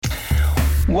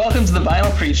Welcome to the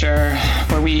Bible Preacher,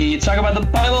 where we talk about the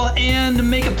Bible and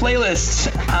make a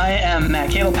playlist. I am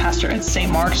Matt Cato, pastor at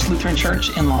St. Mark's Lutheran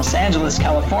Church in Los Angeles,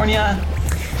 California.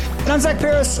 And I'm Zach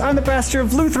Paris. I'm the pastor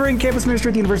of Lutheran Campus Ministry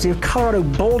at the University of Colorado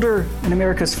Boulder, in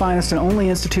America's finest and only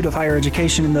institute of higher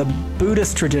education in the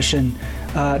Buddhist tradition,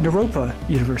 Naropa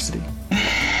University.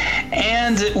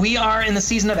 And we are in the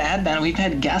season of Advent. We've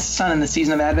had guests on in the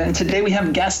season of Advent, and today we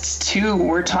have guests too.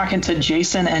 We're talking to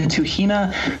Jason and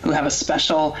Tuhina, who have a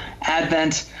special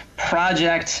Advent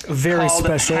project. Very called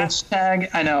special. Hashtag,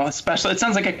 I know, special. It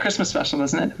sounds like a Christmas special,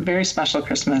 doesn't it? Very special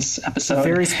Christmas episode.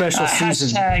 Very special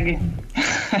season.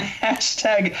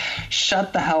 Hashtag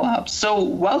shut the hell up. So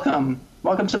welcome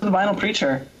to the Vinyl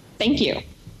Preacher. Thank you.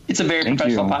 It's a very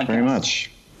professional podcast. Very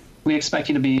much. We expect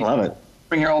you to Love it.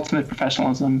 Bring your ultimate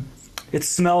professionalism. It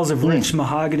smells of rich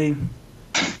mahogany.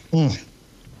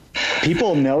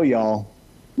 People know y'all.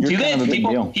 You're Do kind they? of a big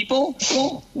deal. People?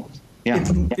 Yeah.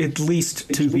 At least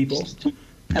two people.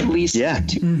 At least Yeah.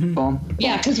 two people.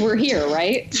 Yeah, because we're here,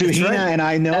 right? Tuhina right. and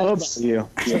I know about you.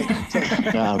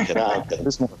 No, I'm kidding.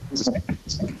 There's more.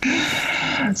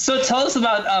 So tell us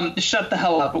about Shut the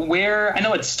Hell Up. Where, I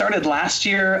know it started last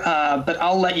year, but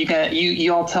I'll let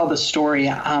you all tell the story.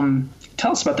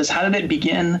 Tell us about this. How did it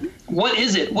begin? What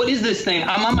is it? What is this thing?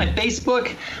 I'm on my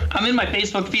Facebook. I'm in my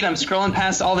Facebook feed. I'm scrolling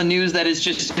past all the news that is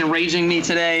just enraging me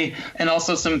today, and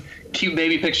also some cute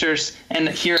baby pictures. And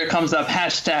here it comes up.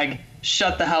 Hashtag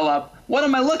shut the hell up. What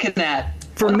am I looking at?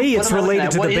 For me, it's related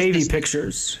to the baby this?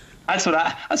 Pictures. That's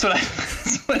what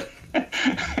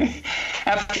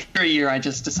after a year, I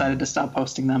just decided to stop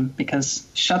posting them because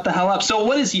shut the hell up. So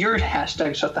what is your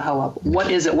hashtag shut the hell up? What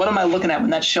is it? What am I looking at when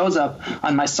that shows up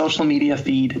on my social media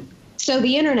feed? So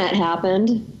the internet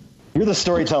happened. You're the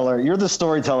storyteller. You're the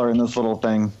storyteller in this little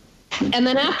thing. And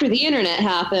then after the internet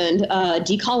happened,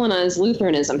 decolonized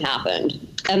Lutheranism happened.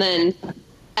 And then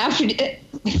after,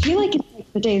 I feel like it's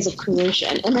like the days of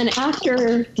creation. And then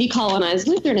after decolonized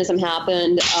Lutheranism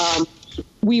happened,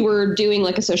 we were doing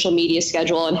like a social media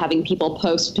schedule and having people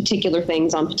post particular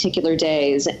things on particular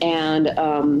days. And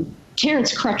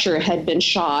Terrence Crutcher had been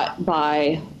shot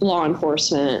by law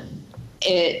enforcement.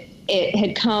 It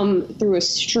had come through a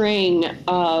string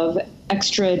of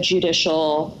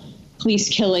extrajudicial police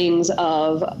killings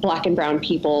of Black and brown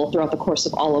people throughout the course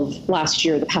of all of last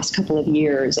year, the past couple of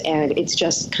years. And it's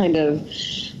just kind of,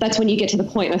 that's when you get to the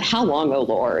point of how long, oh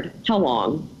Lord, how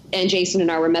long? And Jason and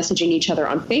I were messaging each other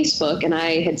on Facebook, and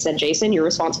I had said, Jason, you're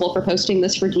responsible for posting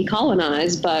this for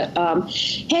Decolonize, but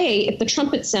hey, if the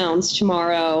trumpet sounds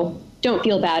tomorrow, don't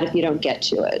feel bad if you don't get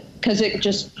to it, because it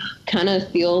just kind of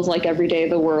feels like every day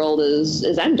the world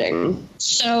is ending.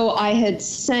 So I had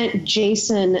sent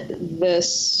Jason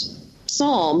this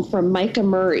psalm from Micah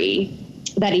Murray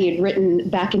that he had written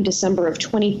back in December of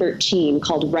 2013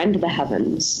 called Rend the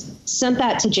Heavens. Sent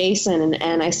that to Jason,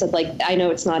 and I said, like, I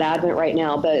know it's not Advent right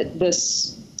now, but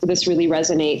this really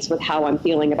resonates with how I'm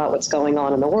feeling about what's going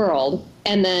on in the world.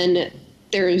 And then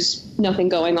there's nothing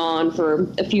going on for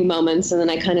a few moments, and then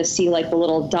I kind of see like the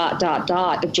little ...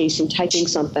 of Jason typing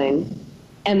something.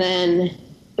 And then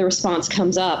the response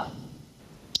comes up.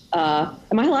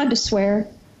 Am I allowed to swear?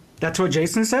 That's what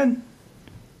Jason said?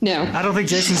 No. I don't think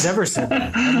Jason's ever said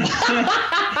that.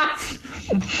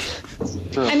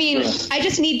 I mean, I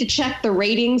just need to check the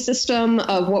rating system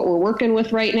of what we're working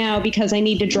with right now because I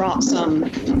need to drop some.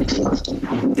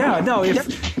 Yeah, no,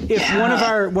 if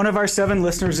one of our 7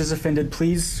 listeners is offended,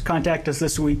 please contact us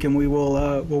this week and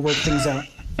we'll work things out.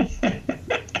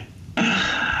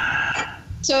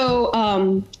 So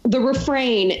the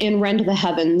refrain in Rend the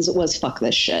Heavens was fuck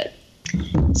this ...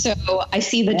 So I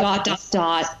see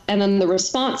the ... and then the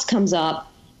response comes up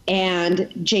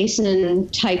and Jason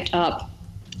typed up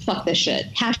fuck this shit,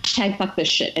 hashtag fuck this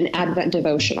shit, an Advent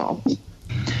devotional.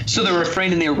 So the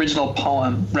refrain in the original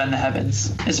poem, Rend the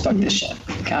Heavens, is fuck this shit.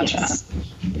 Gotcha. Yes.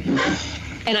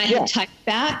 And I had typed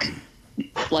back,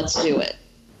 let's do it.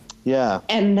 Yeah.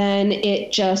 And then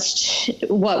it just,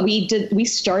 we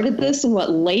started this in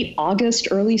late August,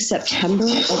 early September.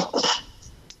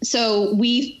 So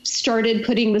we started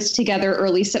putting this together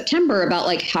early September about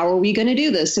like, how are we going to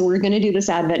do this? So we're going to do this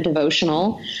Advent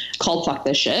devotional called Fuck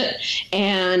This Shit.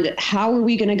 And how are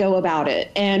we going to go about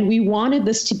it? And we wanted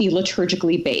this to be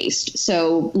liturgically based.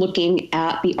 So looking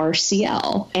at the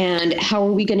RCL and how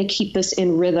are we going to keep this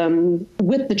in rhythm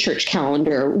with the church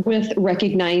calendar, with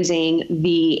recognizing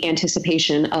the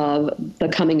anticipation of the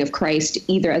coming of Christ,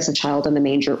 either as a child in the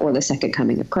manger or the second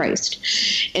coming of Christ.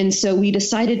 And so we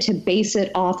decided to base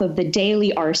it off off of the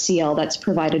daily RCL that's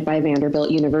provided by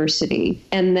Vanderbilt University.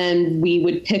 And then we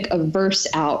would pick a verse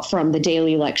out from the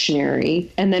daily lectionary.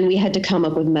 And then we had to come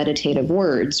up with meditative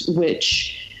words,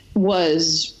 which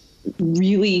was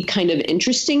really kind of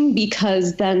interesting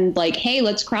because then like, hey,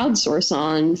 let's crowdsource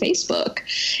on Facebook.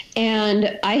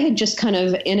 And I had just kind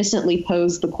of innocently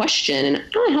posed the question, and I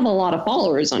don't have a lot of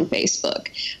followers on Facebook,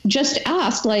 just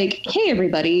asked like, hey,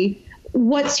 everybody,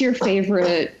 what's your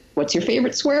favorite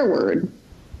swear word?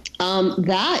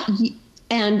 That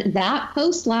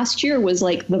post last year was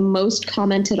like the most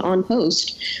commented on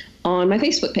post on my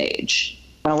Facebook page.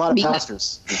 And a lot of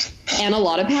pastors. And a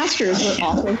lot of pastors were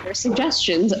offering their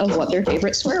suggestions of what their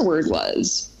favorite swear word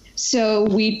was. So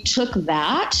we took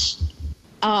that.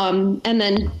 And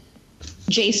then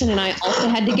Jason and I also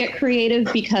had to get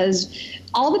creative because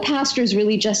all the pastors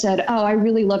really just said, oh, I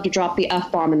really love to drop the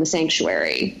F-bomb in the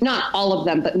sanctuary. Not all of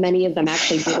them, but many of them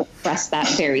actually did express that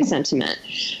very sentiment.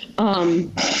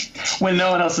 When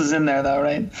no one else is in there, though,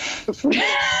 right?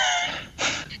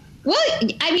 Well,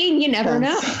 I mean, you never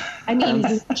know. I mean,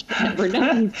 you never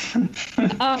know.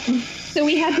 So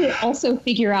we had to also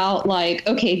figure out, like,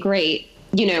 okay, great.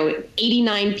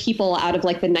 89 people out of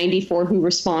like the 94 who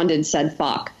responded said,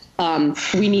 fuck.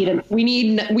 We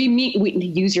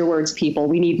use your words, people.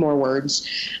 We need more words.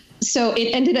 So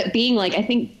it ended up being like, I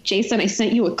think, Jason, I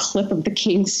sent you a clip of the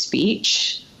King's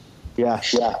speech. Yeah.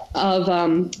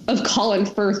 Of Colin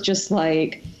Firth just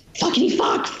like, fuckity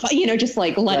fuck, just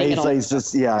like letting it all. He's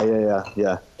just,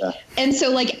 yeah. And so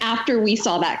like after we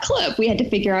saw that clip, we had to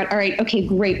figure out, all right, okay,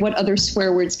 great. What other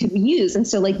swear words could we use? And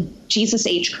so like Jesus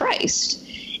H. Christ.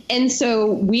 And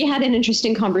so we had an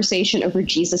interesting conversation over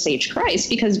Jesus H. Christ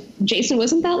because Jason,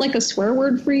 wasn't that like a swear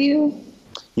word for you?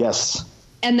 Yes.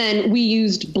 And then we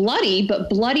used bloody, but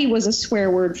bloody was a swear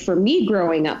word for me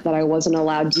growing up that I wasn't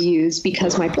allowed to use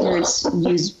because my parents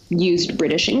used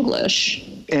British English.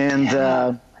 And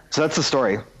so that's the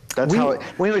story.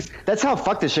 That's how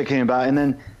fuck this shit came about. And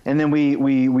then we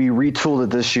retooled it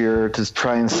this year to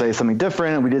try and say something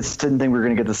different. We just didn't think we were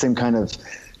going to get the same kind of,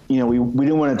 we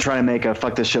didn't want to try and make a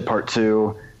fuck this shit part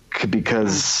 2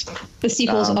 because the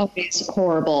sequel's always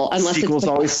horrible unless sequels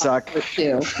always suck.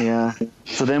 Yeah.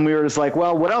 So then we were just like,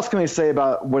 well, what else can we say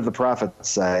about what the prophets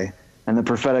say and the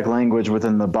prophetic language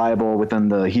within the Bible, within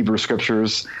the Hebrew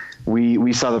scriptures?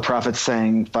 We saw the prophets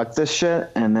saying fuck this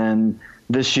shit, and then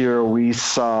this year we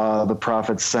saw the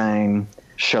prophets saying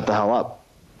shut the hell up,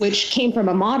 which came from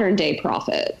a modern day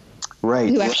prophet, right?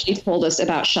 Who actually told us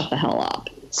about shut the hell up.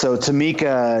 So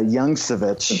Tamika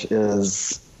Youngsevich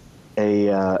is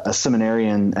a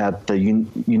seminarian at the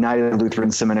United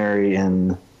Lutheran Seminary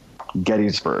in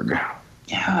Gettysburg.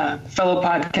 Yeah, fellow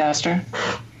podcaster.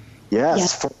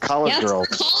 Yes, for Collared Girl.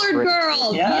 Collared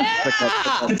Girl. Yeah.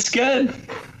 It's good.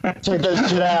 Check that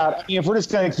shit out. I mean, if we're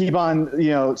just going to keep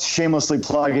on, shamelessly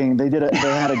plugging, they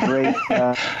had a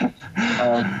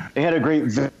great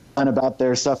vision about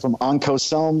their stuff from Onkos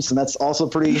Films, and that's also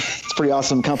pretty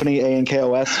awesome company,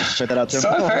 ANKOS. Check that out too. So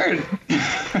I've heard.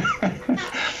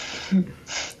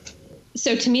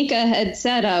 So Tamika had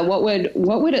said, what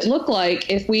would it look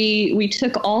like if we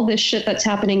took all this shit that's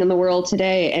happening in the world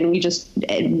today and we just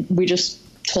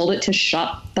told it to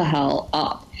shut the hell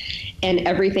up, and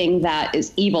everything that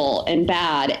is evil and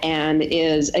bad and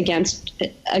is against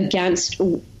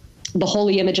the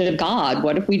holy image of God?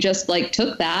 What if we just like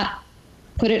took that,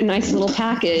 put it in a nice little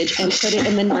package, and put it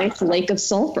in the nice lake of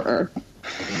sulfur?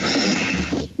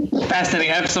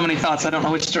 Fascinating. I have so many thoughts. I don't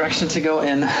know which direction to go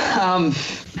in.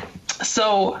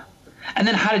 So, and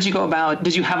then how did you go about,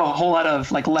 did you have a whole lot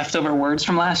of like leftover words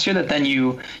from last year that then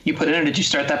you put in, or did you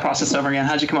start that process over again?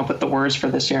 How did you come up with the words for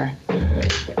this year?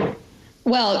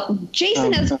 Well,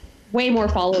 Jason has way more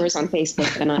followers on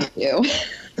Facebook than I do.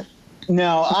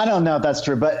 No, I don't know if that's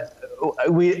true, but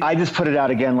I just put it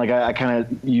out again. Like I kind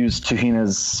of used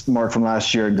Tuhina's mark from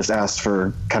last year and just asked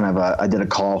for I did a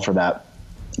call for that,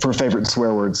 for favorite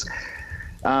swear words.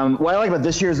 What I like about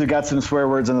this year is we got some swear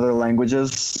words in other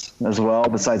languages as well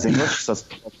besides English. So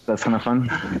that's kind of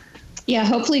fun. Yeah,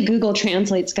 hopefully Google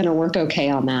Translate's going to work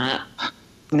okay on that.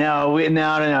 No. It's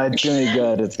going to be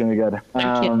good. It's going to be good.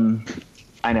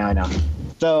 I know.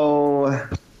 So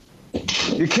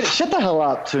shut the hell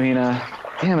up, Tuhina.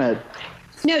 Damn it.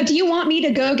 No, do you want me to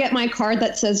go get my card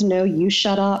that says no, you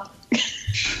shut up?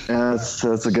 That's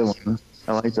a good one.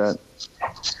 I like that.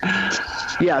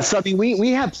 Yeah, so I mean, we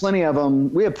have plenty of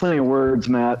them. We have plenty of words,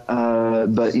 Matt.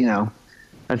 But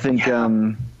I think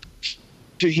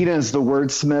Tuhina is the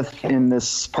wordsmith in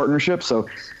this partnership. So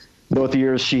both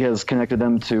years she has connected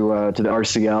them to the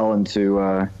RCL and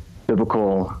to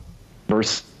biblical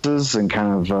verses, and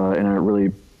kind of in a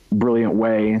really brilliant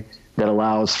way that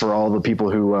allows for all the people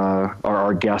who are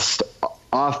our guest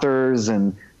authors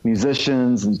and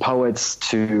musicians and poets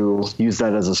to use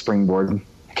that as a springboard.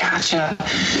 Gotcha.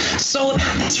 So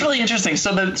that's really interesting.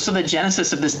 So the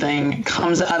genesis of this thing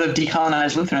comes out of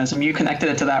decolonized Lutheranism. You connected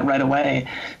it to that right away,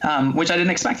 which I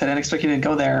didn't expect. I didn't expect you to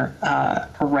go there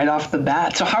right off the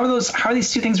bat. So how are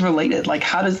these two things related? Like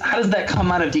how does that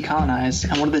come out of decolonized,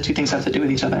 and what do the two things have to do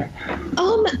with each other?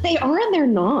 They are and they're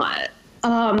not.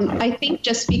 I think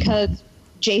just because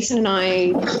Jason and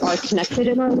I are connected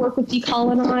in our work with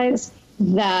decolonize,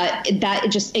 that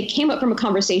it came up from a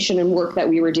conversation and work that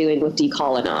we were doing with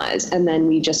decolonize, and then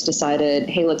we just decided,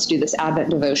 hey, let's do this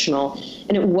Advent devotional,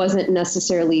 and it wasn't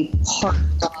necessarily part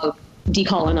of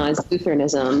decolonized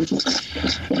Lutheranism.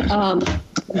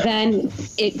 Then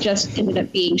it just ended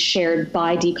up being shared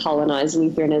by decolonized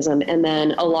Lutheranism, and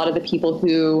then a lot of the people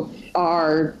who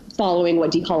are following what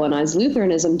decolonized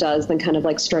Lutheranism does then kind of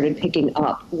like started picking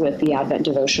up with the Advent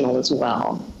devotional as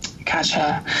well.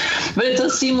 Gotcha. But it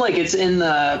does seem like it's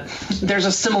there's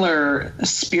a similar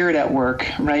spirit at work,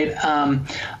 right? On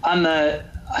the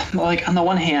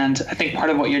one hand, I think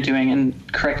part of what you're doing,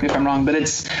 and correct me if I'm wrong, but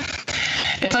it's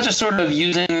not just sort of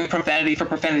using profanity for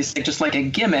profanity's sake, just like a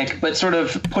gimmick, but sort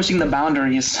of pushing the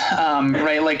boundaries,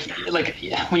 right? Like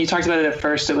when you talked about it at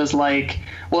first, it was like,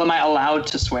 well, am I allowed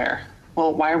to swear?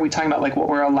 Well, why are we talking about like what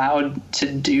we're allowed to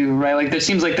do, right? Like there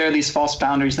seems like there are these false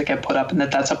boundaries that get put up, and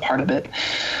that's a part of it.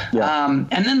 Yeah.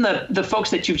 And then the folks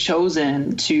that you've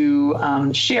chosen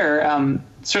to share,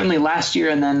 certainly last year,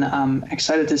 and then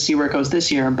excited to see where it goes this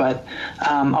year. But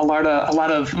a lot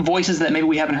of voices that maybe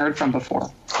we haven't heard from before,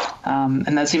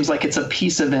 and that seems like it's a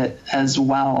piece of it as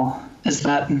well. Does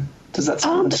that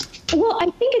sound? Well, I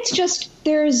think it's just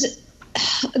there's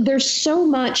so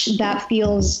much that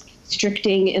feels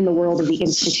restricting in the world of the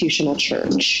institutional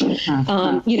church.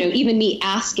 Even me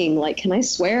asking, like, can I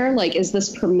swear? Like, is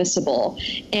this permissible?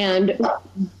 And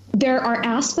there are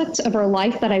aspects of our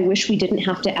life that I wish we didn't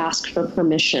have to ask for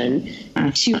permission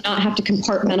to not have to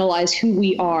compartmentalize who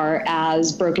we are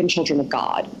as broken children of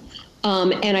God.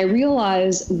 And I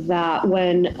realized that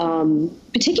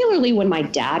particularly when my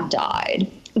dad died,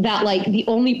 that like the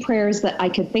only prayers that I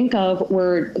could think of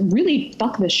were really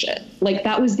fuck this shit. Like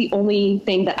that was the only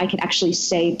thing that I could actually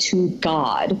say to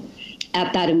God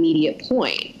at that immediate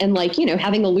point. And like,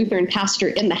 having a Lutheran pastor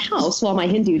in the house while my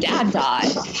Hindu dad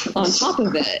died on top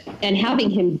of it, and having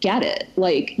him get it,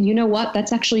 like, you know what,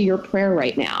 that's actually your prayer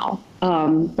right now.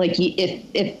 Like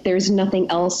if there's nothing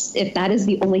else, if that is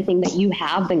the only thing that you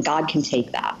have, then God can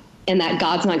take that. And that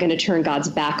God's not going to turn God's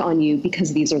back on you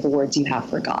because these are the words you have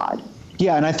for God.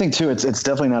 Yeah, and I think too, it's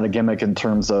definitely not a gimmick in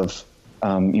terms of,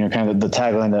 kind of the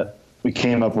tagline that we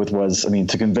came up with was,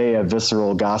 to convey a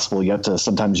visceral gospel, you have to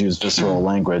sometimes use visceral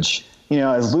language.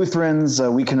 As Lutherans,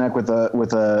 we connect with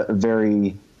a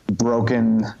very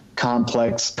broken,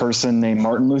 complex person named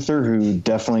Martin Luther, who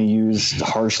definitely used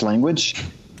harsh language.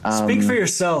 Speak for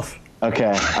yourself.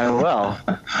 Okay, I will.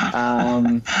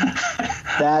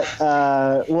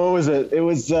 What was it? It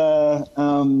was our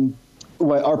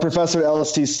professor at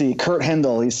LSTC, Kurt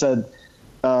Hindle. He said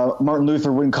Martin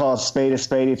Luther wouldn't call a spade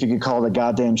if you could call it a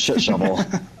goddamn shit shovel.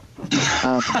 And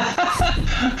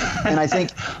I think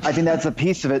that's a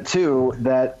piece of it too.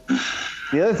 That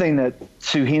the other thing that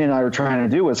Tuhina and I were trying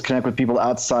to do was connect with people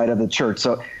outside of the church.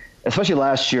 So, especially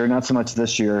last year, not so much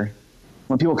this year,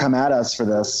 when people come at us for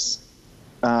this.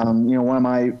 One of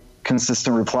my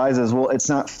consistent replies is, well, it's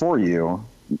not for you.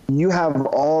 You have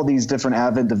all these different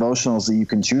Advent devotionals that you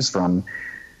can choose from.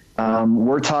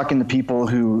 We're talking to people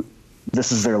who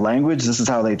this is their language, this is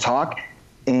how they talk.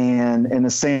 And in the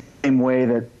same way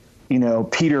that,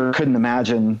 Peter couldn't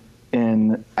imagine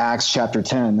in Acts chapter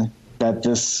 10 that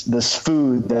this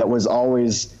food that was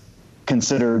always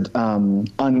considered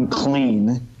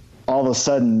unclean all of a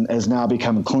sudden has now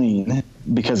become clean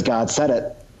because God said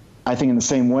it. I think in the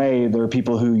same way, there are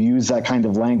people who use that kind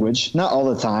of language. Not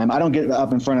all the time. I don't get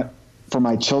up in front for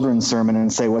my children's sermon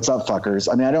and say, "What's up, fuckers?"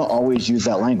 I don't always use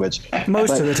that language.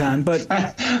 Most of the time, but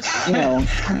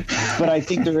but I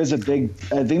think there's a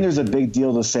big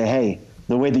deal to say, hey,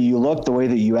 the way that you look, the way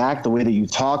that you act, the way that you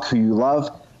talk, who you love,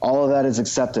 all of that is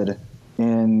accepted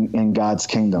in God's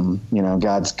kingdom.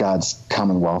 God's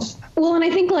commonwealth. Well, and I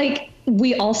think like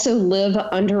we also live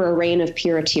under a reign of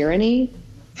pure tyranny.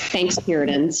 Thanks,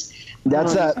 Puritans.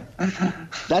 That's a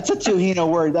Tuhina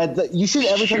word. That you should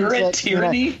every time pure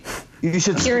tyranny. You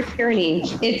should pure tyranny.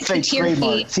 It's say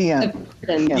trademark. TM. Yeah.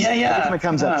 Every time it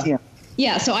comes up, TM.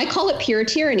 Yeah, so I call it pure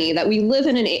tyranny. That we live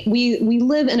in we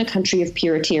live in a country of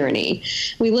pure tyranny.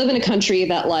 We live in a country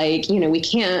that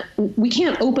we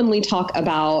can't openly talk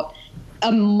about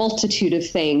a multitude of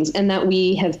things, and that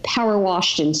we have power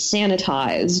washed and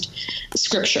sanitized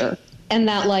scripture, and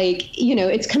that, like, you know,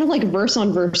 it's kind of like verse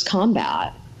on verse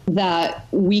combat, that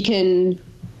we can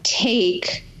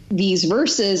take these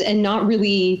verses and not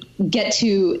really get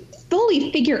to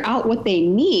fully figure out what they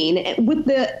mean, with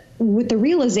the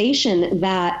realization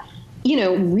that, you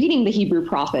know, reading the Hebrew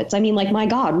prophets, I mean, like, my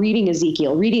God, reading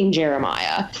Ezekiel, reading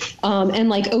Jeremiah, and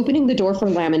like opening the door for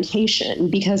lamentation,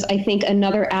 because I think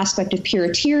another aspect of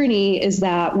pure tyranny is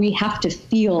that we have to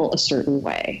feel a certain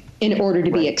way in order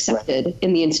to be accepted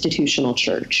in the institutional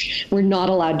church. We're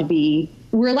allowed to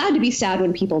be sad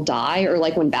when people die or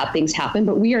like when bad things happen,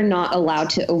 but we are not allowed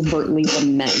to overtly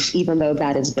lament, even though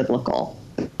that is biblical.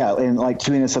 Yeah, and like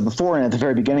Tuhina said before, and at the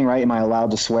very beginning, right, am I allowed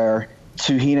to swear?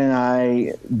 Tuhina and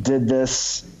I did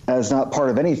this as not part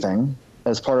of anything,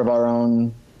 as part of our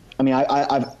own. I mean,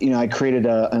 I created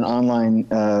an online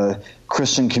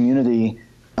Christian community,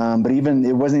 but even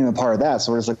it wasn't even a part of that.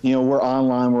 So we're just like, you know, we're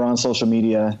online, we're on social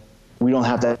media, we don't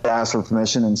have to ask for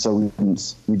permission, and so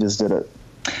we just did it.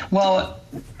 Well,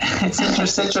 it's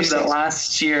interesting that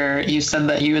last year you said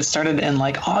that you had started in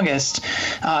like August,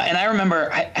 and I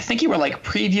remember I think you were like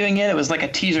previewing it. It was like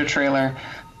a teaser trailer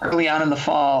early on in the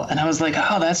fall, and I was like,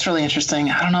 oh, that's really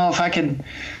interesting. I don't know if I can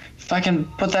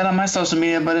put that on my social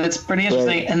media, but it's pretty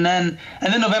interesting. Right. And then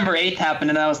November 8th happened,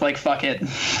 and I was like, fuck it.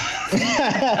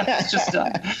 It's just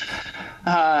done.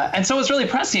 And so it was really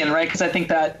prescient, right? Because I think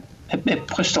that it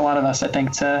pushed a lot of us, I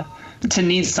think, to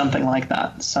need something like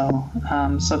that. So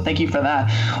thank you for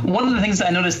that. One of the things that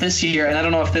I noticed this year, and I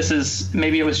don't know if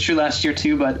maybe it was true last year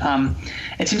too, but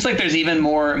it seems like there's even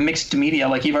more mixed media.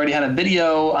 Like, you've already had a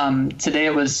video. Today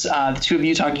it was the two of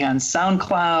you talking on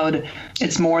SoundCloud.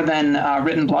 It's more than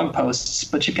written blog posts,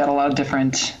 but you've got a lot of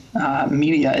different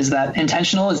media. Is that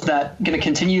intentional? Is that going to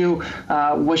continue?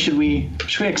 What should we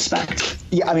expect?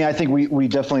 Yeah, I mean, I think we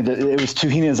definitely did. It was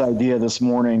Tuhina's idea this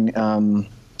morning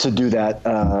to do that.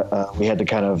 We had to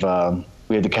kind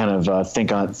of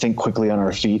think quickly on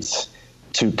our feet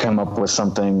to come up with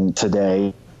something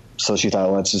today. So she thought,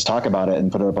 let's just talk about it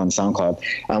and put it up on SoundCloud.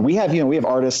 We have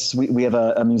artists. We have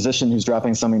a musician who's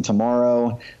dropping something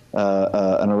tomorrow,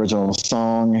 an original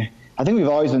song. I think we've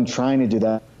always been trying to do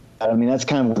that. I mean, that's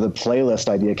kind of where the playlist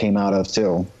idea came out of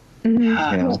too. Mm-hmm.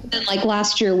 You know? And like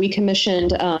last year, we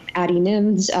commissioned Addie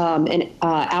Nims, an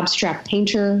abstract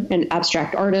painter, an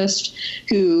abstract artist,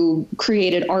 who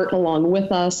created art along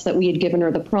with us, that we had given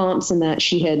her the prompts, and that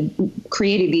she had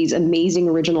created these amazing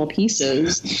original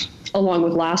pieces along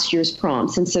with last year's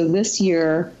prompts. And so this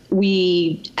year,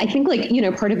 I think, like, you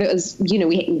know, part of it was, you know,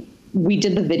 we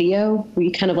did the video, we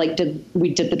kind of like did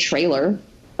the trailer.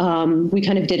 We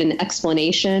kind of did an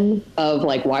explanation of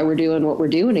like why we're doing what we're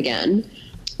doing again.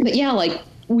 But yeah, like,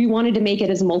 we wanted to make it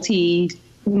as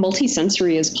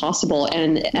multi-sensory as possible,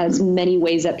 and as many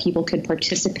ways that people could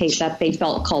participate that they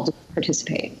felt called to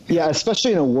participate. Yeah,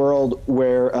 especially in a world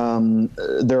where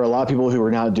there are a lot of people who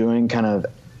are now doing kind of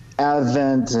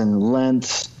Advent and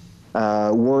Lent,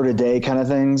 word a day kind of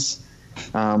things.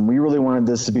 We really wanted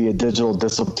this to be a digital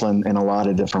discipline in a lot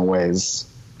of different ways,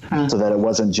 so that it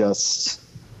wasn't just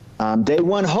day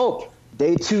one hope,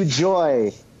 day two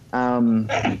joy.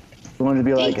 We wanted to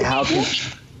be like, how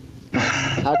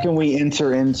can we give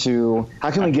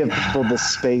people the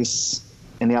space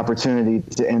and the opportunity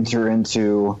to enter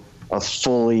into a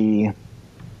fully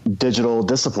digital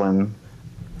discipline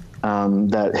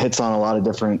that hits on a lot of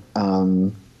different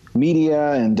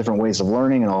media and different ways of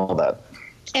learning and all that.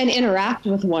 And interact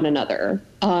with one another.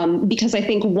 Because I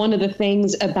think one of the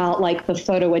things about like the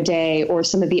photo a day or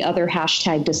some of the other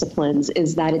hashtag disciplines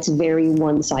is that it's very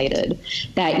one-sided,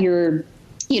 that you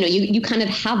kind of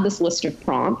have this list of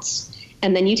prompts,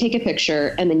 and then you take a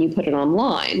picture and then you put it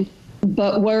online.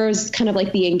 But whereas kind of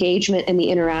like the engagement and the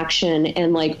interaction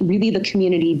and like really the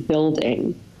community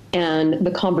building and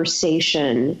the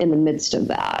conversation in the midst of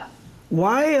that.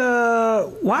 Why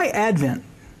Advent?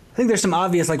 I think there's some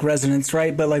obvious like resonance,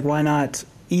 right? But like, why not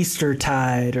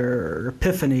Eastertide or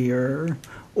Epiphany or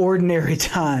Ordinary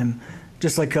Time?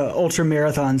 Just like a ultra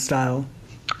marathon style.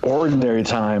 Ordinary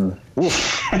Time.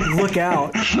 Oof. Look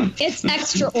out. It's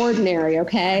extraordinary,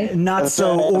 okay? Not that's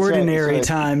so right, ordinary right.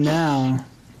 Time now.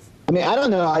 I mean, I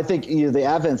don't know. I think the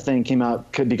Advent thing came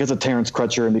out because of Terrence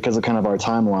Crutcher and because of kind of our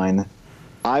timeline.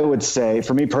 I would say,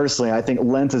 for me personally, I think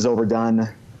Lent is overdone.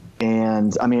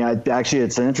 And I mean,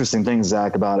 it's an interesting thing,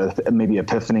 Zach, about maybe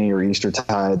Epiphany or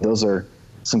Eastertide. Those are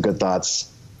some good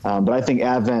thoughts. But I think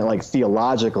Advent, like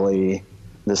theologically,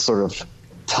 this sort of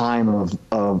time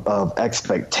of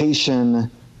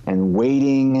expectation and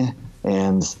waiting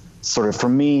and sort of, for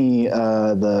me,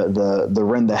 the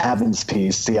rend the heavens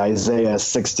piece, the Isaiah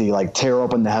 60, like tear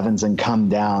open the heavens and come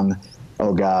down,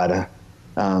 oh God.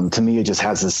 To me, it just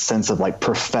has this sense of like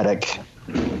prophetic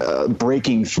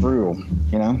breaking through,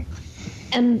 you know?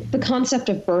 And the concept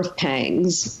of birth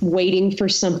pangs, waiting for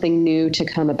something new to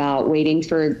come about, waiting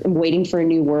for a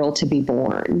new world to be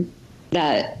born,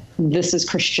 that this is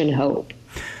Christian hope.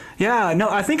 Yeah, no,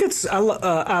 I think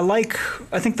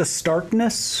I think the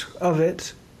starkness of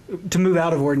it, to move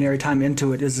out of ordinary time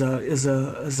into it, is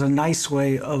a nice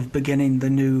way of beginning the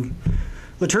new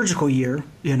liturgical year,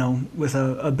 you know, with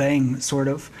a bang, sort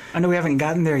of. I know we haven't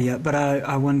gotten there yet, but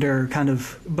I wonder, kind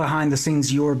of behind the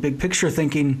scenes, your big picture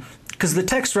thinking, because the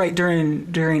text right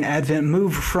during Advent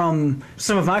move from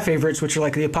some of my favorites, which are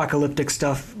like the apocalyptic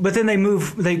stuff, but then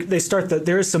they start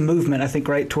there is some movement, I think,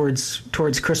 right towards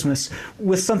Christmas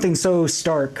with something so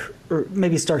stark, or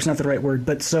maybe stark's not the right word,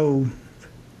 but so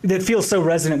that feels so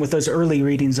resonant with those early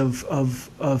readings of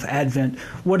Advent.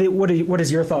 What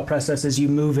is your thought process as you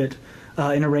move it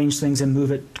and arrange things and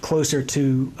move it closer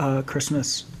to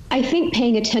Christmas? I think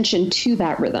paying attention to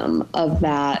that rhythm of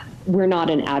that we're not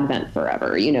in Advent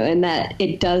forever, you know, and that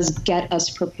it does get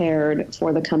us prepared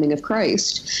for the coming of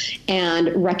Christ,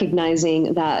 and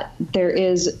recognizing that there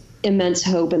is immense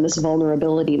hope in this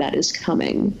vulnerability that is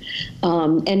coming,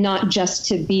 and not just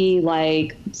to be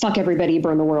like, fuck everybody,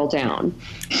 burn the world down.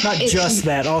 Not just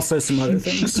that, also some other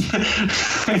things.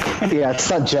 Yeah, it's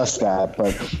not just that,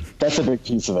 but that's a big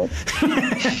piece of it.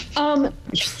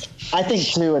 I think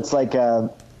too, it's like,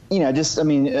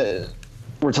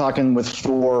 we're talking with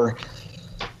 4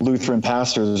 Lutheran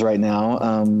pastors right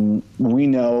now. We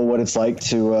know what it's like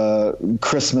to,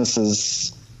 Christmas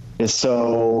is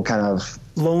so kind of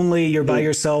lonely. You're by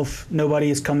yourself. Nobody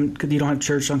has come. You don't have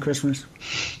church on Christmas.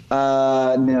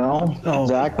 No, oh.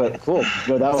 Zach, but cool.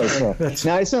 Go that way. So.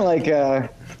 Now it's not like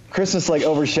Christmas like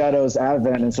overshadows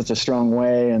Advent in such a strong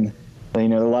way, and you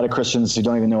know, there are a lot of Christians who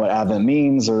don't even know what Advent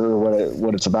means or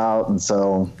what it's about, and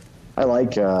so I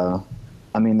like.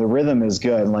 The rhythm is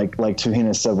good. Like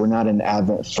Tuhina said, we're not in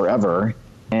Advent forever,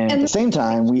 and at the same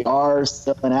time, we are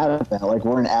still in Advent. Like,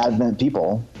 we're an Advent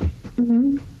people.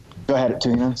 Mm-hmm. Go ahead,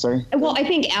 Tuhina. Sorry. Well, I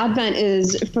think Advent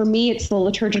is, for me, it's the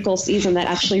liturgical season that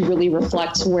actually really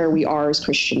reflects where we are as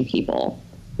Christian people.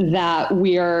 That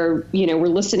we are, you know, we're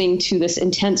listening to this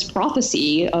intense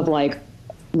prophecy of like,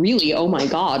 really, oh my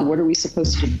God, what are we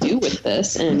supposed to do with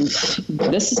this? And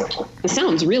this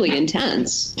sounds really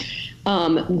intense.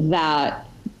 That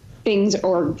things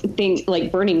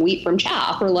like burning wheat from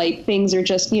chaff, or like things are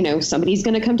just, you know, somebody's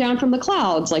going to come down from the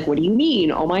clouds. Like, what do you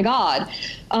mean? Oh my God.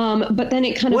 But then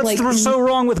it kind of like... What's so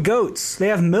wrong with goats? They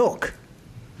have milk.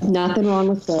 Nothing wrong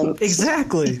with goats.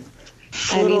 Exactly.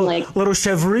 Little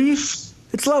chèvre.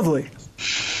 It's lovely.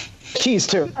 Cheese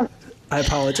too. I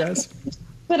apologize.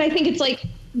 But I think it's like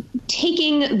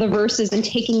taking the verses and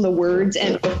taking the words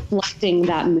and reflecting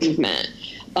that movement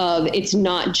of, it's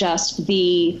not just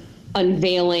the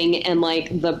unveiling and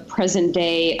like the present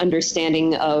day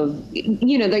understanding of,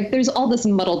 you know, like there's all this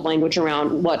muddled language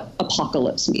around what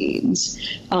apocalypse means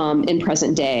in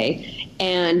present day,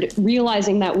 and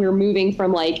realizing that we're moving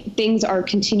from like things are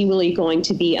continually going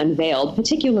to be unveiled,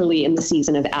 particularly in the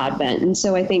season of Advent. And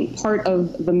so I think part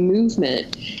of the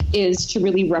movement is to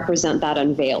really represent that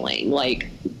unveiling, like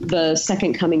the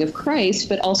second coming of Christ,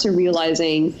 but also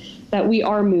realizing that we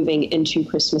are moving into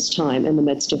Christmas time in the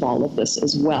midst of all of this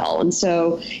as well. And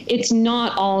so it's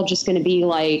not all just going to be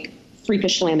like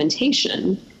freakish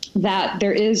lamentation, that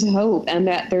there is hope and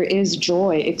that there is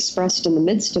joy expressed in the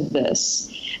midst of this,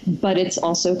 but it's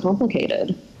also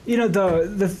complicated. You know,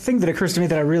 the thing that occurs to me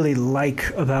that I really like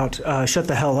about Shut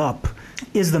the Hell Up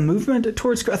is the movement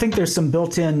towards, I think there's some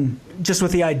built-in, just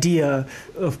with the idea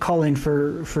of calling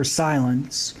for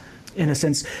silence, in a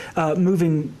sense,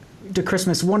 moving to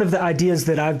Christmas. One of the ideas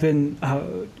that I've been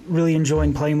really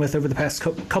enjoying playing with over the past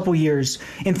couple years,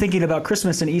 in thinking about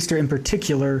Christmas and Easter in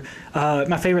particular,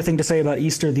 my favorite thing to say about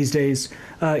Easter these days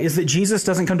is that Jesus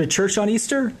doesn't come to church on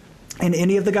Easter in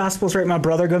any of the Gospels, right? My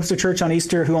brother goes to church on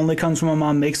Easter, who only comes when my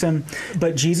mom makes him,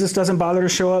 but Jesus doesn't bother to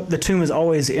show up. The tomb is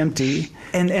always empty.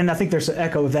 And I think there's an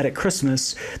echo of that at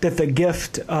Christmas, that the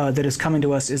gift that is coming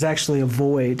to us is actually a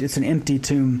void. It's an empty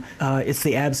tomb. It's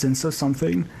the absence of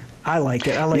something. I like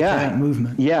it. I like that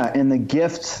movement. Yeah, and the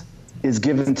gift is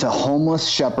given to homeless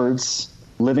shepherds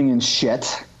living in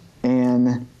shit,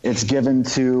 and it's given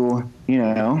to, you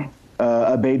know,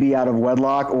 a baby out of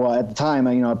wedlock, well, at the time,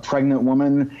 you know, a pregnant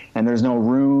woman, and there's no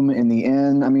room in the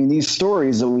inn. I mean, these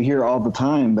stories that we hear all the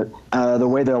time, but the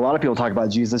way that a lot of people talk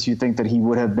about Jesus, you think that he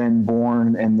would have been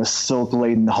born in the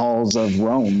silk-laden halls of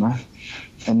Rome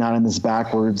and not in this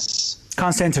backwards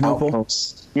Constantinople.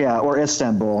 Outposts. Yeah, or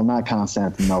Istanbul, not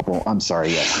Constantinople. I'm sorry,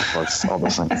 yes, of course, all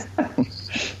those things.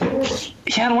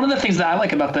 Yeah, and one of the things that I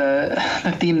like about the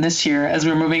theme this year, as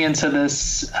we're moving into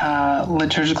this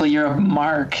liturgical year of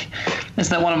Mark, is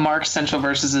that one of Mark's central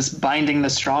verses is binding the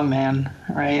strong man,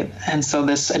 right? And so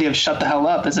this idea of shut the hell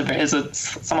up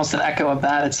it's almost an echo of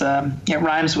that. It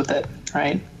rhymes with it,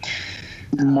 right?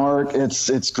 Mark,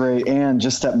 it's great, and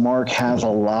just that Mark has a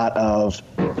lot of.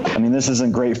 I mean, this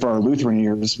isn't great for our Lutheran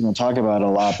ears. We don't talk about it a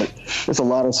lot, but there's a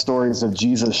lot of stories of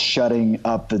Jesus shutting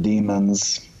up the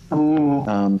demons.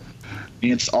 Ooh.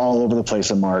 It's all over the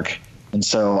place in Mark, and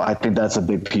so I think that's a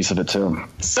big piece of it too.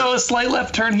 So a slight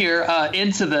left turn here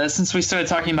into this, since we started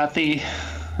talking about the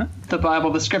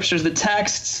Bible, the scriptures, the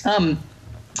texts.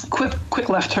 Quick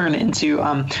left turn into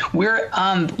we're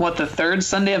on the third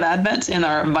Sunday of Advent in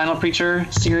our Vinyl Preacher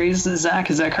series. Zach,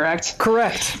 is that correct?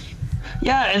 Correct.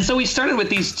 Yeah, and so we started with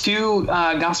these two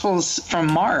Gospels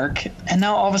from Mark, and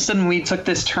now all of a sudden we took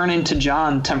this turn into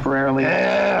John temporarily.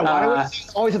 Yeah, why do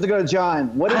we always have to go to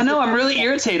John? I know, I'm really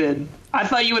irritated. I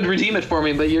thought you would redeem it for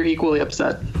me, but you're equally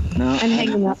upset. No. I'm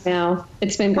hanging up now.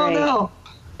 It's been great. Oh,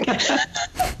 no.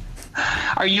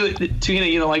 Are you, Tuhina,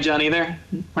 you don't like John either?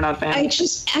 We're not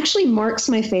fans? Actually Mark's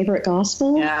my favorite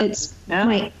gospel. Yeah. It's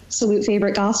my absolute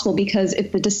favorite gospel, because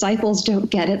if the disciples don't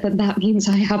get it, then that means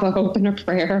I have a hope and a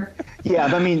prayer. Yeah,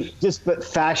 but I mean, but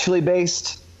factually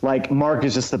based, like Mark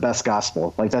is just the best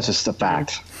gospel. Like that's just a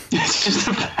fact. It's just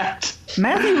a fact.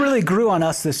 Matthew really grew on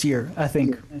us this year, I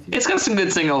think. It's got some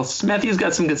good singles. Matthew's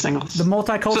got some good singles. The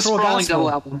multicultural gospel.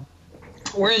 Double album.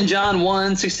 We're in John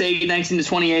 1, 6-8,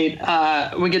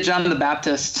 19-28. We get John the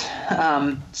Baptist.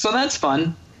 So that's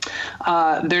fun.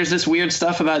 There's this weird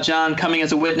stuff about John coming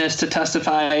as a witness to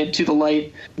testify to the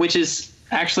light, which is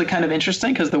actually kind of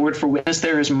interesting because the word for witness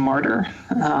there is martyr.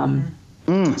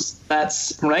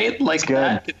 That's right. Like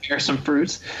that could bear some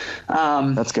fruit.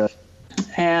 That's good.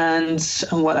 And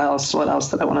what else? What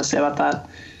else did I want to say about that?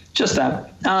 Just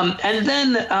that. And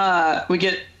then we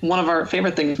get one of our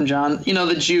favorite things from John,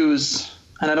 the Jews.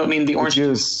 And I don't mean the orange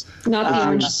juice. Not the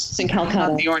orange juice in Calcutta.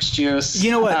 Not the orange juice.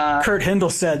 You know what Kurt Hindle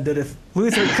said, that if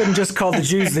Luther couldn't just call the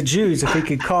Jews, if he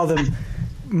could call them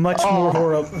much more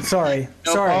horrible. Sorry.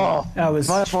 I was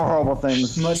much more horrible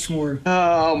things. Much more.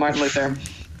 Oh, Martin Luther.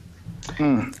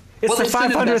 It's the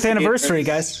 500th anniversary,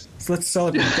 guys. So let's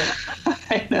celebrate that.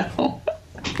 I know.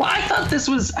 Well, I thought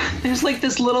there's like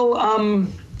this little,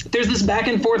 there's this back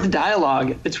and forth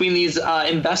dialogue between these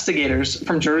investigators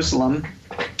from Jerusalem.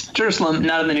 Jerusalem,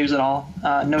 not in the news at all.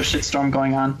 No shitstorm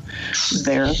going on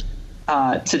there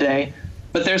today.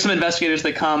 But there's some investigators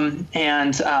that come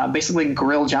and basically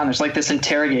grill John. There's like this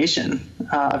interrogation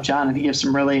of John, and he gives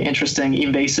some really interesting,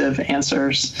 evasive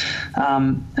answers.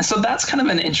 So that's kind of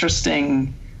an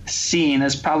interesting scene,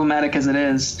 as problematic as it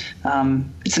is.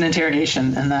 It's an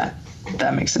interrogation, and that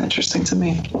makes it interesting to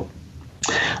me.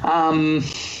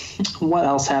 What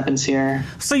else happens here?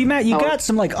 So Matt, you got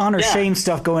some like honor shame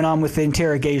stuff going on with the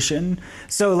interrogation.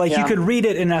 So like you could read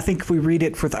it, and I think if we read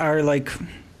it with our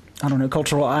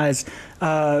cultural eyes,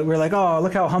 we're like, oh,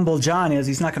 look how humble John is.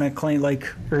 He's not going to claim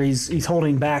or he's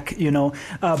holding back,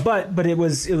 But it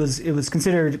was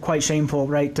considered quite shameful,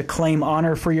 right, to claim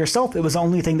honor for yourself. It was the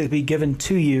only thing that could be given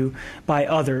to you by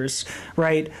others,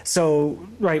 right? So,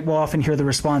 right, we'll often hear the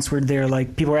response where they're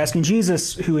like, people are asking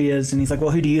Jesus who he is, and he's like,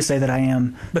 well, who do you say that I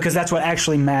am? Because that's what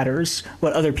actually matters.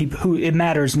 What other people, who it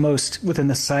matters most within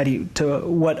the society, to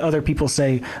what other people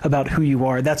say about who you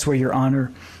are. That's where your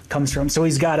honor comes from. So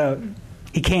he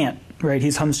can't. Right,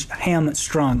 he's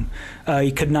hamstrung.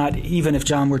 He could not, even if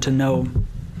John were to know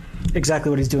exactly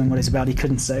what he's doing, what he's about, he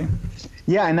couldn't say.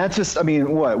 Yeah, and that's just,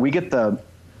 we get the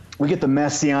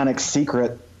messianic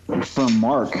secret from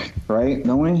Mark, right?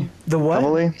 Don't we? The what?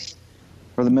 Probably.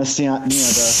 Or the messianic,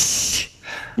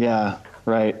 yeah,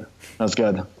 right. That's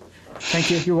good.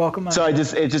 Thank you. You're welcome. So who do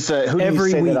you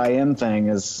say that I am thing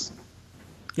is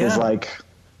like,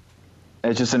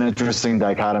 it's just an interesting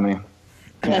dichotomy.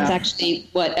 That's actually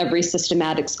what every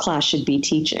systematics class should be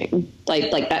teaching.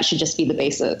 Like that should just be the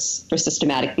basis for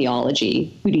systematic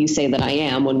theology. Who do you say that I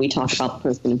am when we talk about the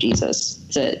person of Jesus?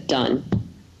 It's done.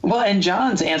 Well, and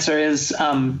John's answer is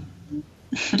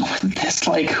this,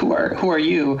 like, who are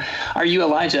you? Are you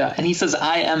Elijah? And he says,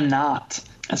 I am not.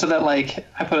 And so that, like,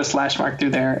 I put a slash mark through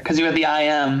there because you have the I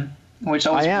am, which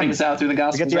always brings out through the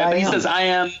gospel. Right? But he says, I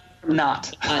am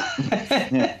not.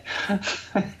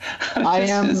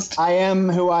 I am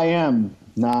who I am.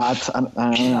 Not, I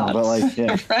don't know, but like,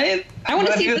 yeah. Right? I want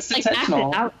to see this like acted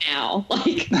out now.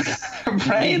 Like,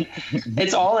 right?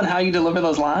 It's all in how you deliver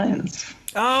those lines.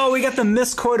 Oh, we got the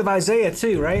misquote of Isaiah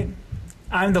too, right?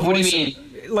 I'm the voice. What do you mean?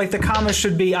 like the comma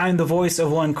should be, I'm the voice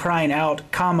of one crying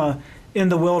out, comma, in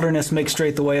the wilderness make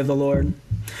straight the way of the Lord.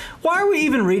 Why are we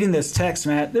even reading this text,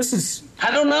 Matt?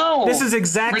 I don't know. This is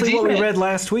exactly what we read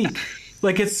last week.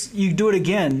 Like, you do it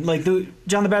again. Like,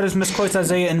 John the Baptist misquotes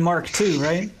Isaiah in Mark 2,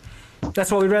 right?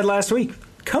 That's what we read last week.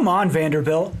 Come on,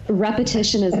 Vanderbilt.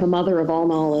 Repetition is the mother of all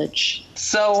knowledge.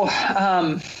 So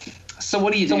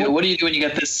what do you do? What do you do when you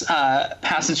get this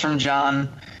passage from John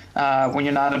when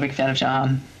you're not a big fan of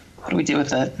John? What do we do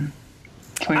with it?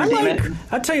 Can we redeem it?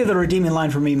 I'll tell you the redeeming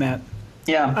line for me, Matt.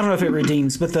 Yeah. I don't know if it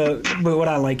redeems, but what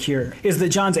I like here is that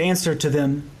John's answer to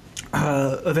them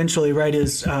eventually, right,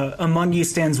 is among you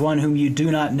stands one whom you do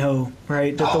not know,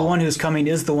 right? That the one who's coming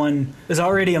is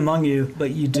already among you, but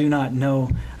you do not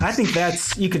know. I think I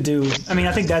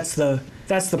think that's the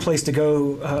place to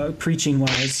go preaching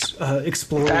wise,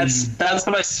 exploring. That's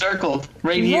what I circled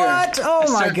right here. What?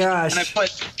 Oh my gosh. And I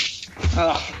put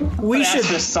we should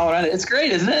this all around it. It's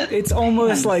great, isn't it? It's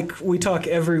almost like we talk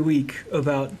every week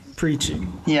about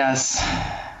preaching. Yes.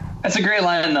 That's a great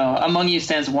line, though. Among you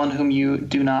stands one whom you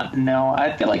do not know.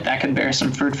 I feel like that could bear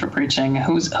some fruit for preaching.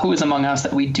 Who is among us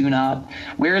that we do not?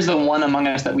 Where is the one among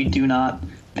us that we do not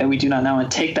know?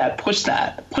 And take that, push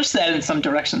that in some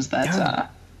directions. That's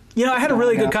I had a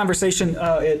really good conversation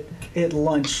at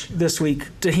lunch this week.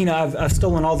 Tuhina, I've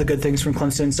stolen all the good things from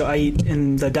Clemson, so I eat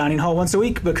in the dining hall once a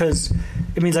week because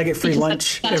it means I get free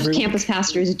lunch. That's what campus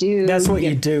pastors do. That's what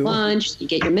you do. Lunch, you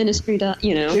get your ministry done,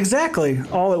 Exactly,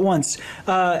 all at once.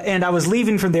 And I was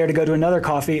leaving from there to go to another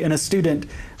coffee, and a student,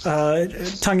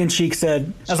 tongue-in-cheek,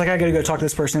 said, I was like, I got to go talk to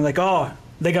this person. Like, oh,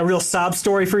 they got a real sob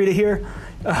story for you to hear?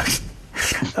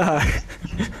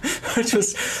 Which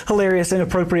was hilarious and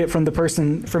appropriate from the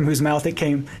person from whose mouth it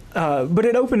came. But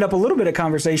it opened up a little bit of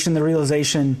conversation, the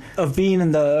realization of being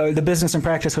in the business and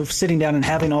practice of sitting down and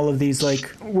having all of these,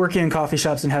 like, working in coffee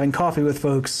shops and having coffee with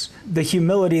folks, the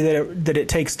humility that it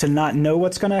takes to not know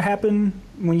what's going to happen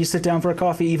when you sit down for a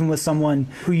coffee, even with someone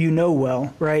who you know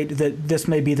well, right? That this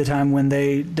may be the time when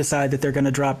they decide that they're going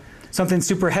to drop something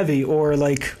super heavy, or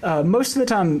like most of the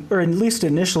time, or at least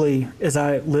initially, as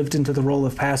I lived into the role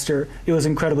of pastor, it was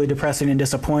incredibly depressing and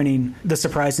disappointing. The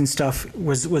surprising stuff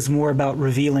was more about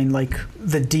revealing like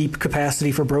the deep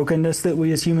capacity for brokenness that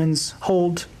we as humans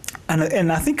hold. And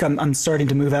I think I'm starting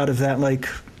to move out of that, like,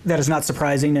 that is not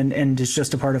surprising and is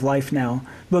just a part of life now.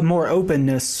 But more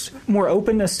openness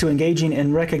to engaging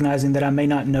and recognizing that I may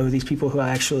not know these people who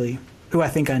I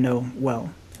think I know well.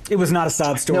 It was not a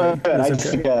sob story. No, I just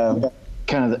think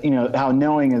kind of, how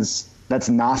knowing that's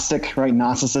Gnostic, right?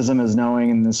 Gnosticism is knowing,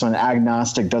 and this one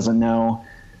agnostic doesn't know.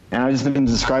 And I've just been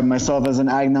describing myself as an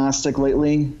agnostic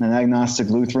lately, an agnostic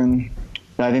Lutheran.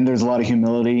 And I think there's a lot of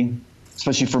humility,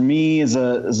 especially for me as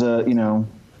a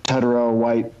hetero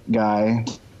white guy.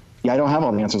 Yeah, I don't have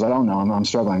all the answers. I don't know. I'm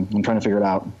struggling. I'm trying to figure it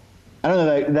out. I don't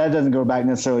know that doesn't go back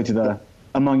necessarily to the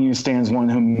among you stands one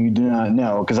whom you do not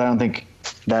know, because I don't think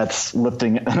that's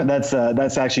lifting.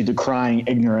 That's actually decrying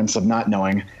ignorance of not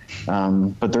knowing.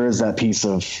 But there is that piece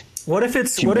of what if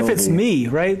it's me,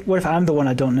 right? What if I'm the one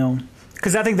I don't know?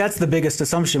 Because I think that's the biggest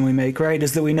assumption we make, right?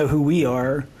 Is that we know who we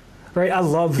are, right? I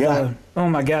love oh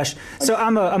my gosh. So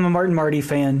I'm a Martin Marty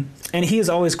fan, and he is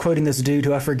always quoting this dude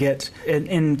who I forget,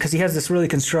 and because he has this really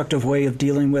constructive way of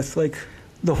dealing with like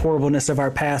the horribleness of our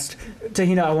past.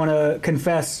 Tuhina, I want to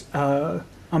confess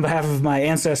on behalf of my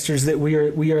ancestors that we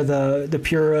are the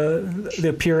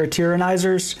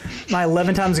Purityrannizers. My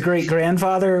 11 times great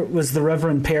grandfather was the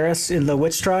Reverend Paris in the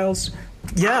witch trials.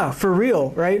 Yeah, for real,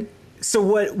 right? So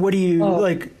what do you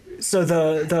like? So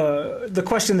the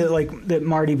question that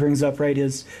Marty brings up, right,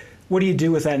 is what do you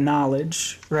do with that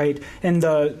knowledge, right? And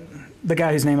the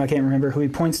guy whose name I can't remember, who he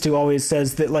points to, always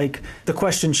says that like the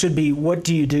question should be, what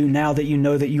do you do now that you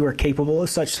know that you are capable of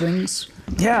such things?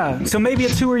 Yeah, so maybe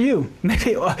it's who are you?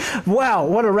 Maybe wow,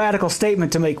 what a radical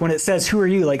statement to make when it says who are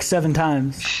you like 7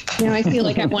 times. I feel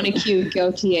like I want to cue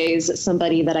Gautier's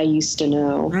somebody that I used to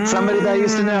know. Somebody that I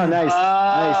used to know. Nice.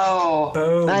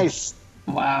 Oh. Nice. Nice.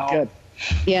 Wow. Good.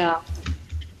 Yeah.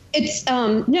 It's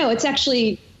it's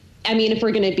actually, I mean, if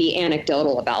we're going to be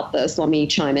anecdotal about this, let me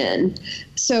chime in.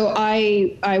 So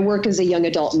I work as a young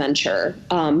adult mentor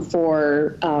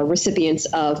for recipients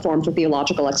of Forum for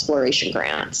Theological Exploration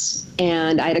grants.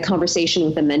 And I had a conversation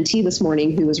with a mentee this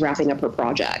morning who was wrapping up her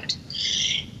project.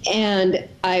 And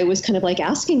I was kind of like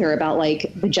asking her about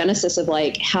like the genesis of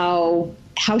like how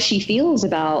she feels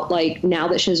about like now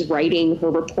that she's writing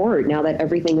her report, now that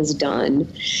everything is done.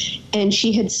 And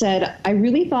she had said, I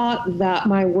really thought that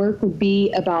my work would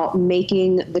be about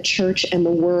making the church and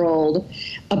the world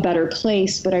a better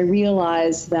place, but I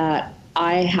realized that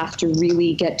I have to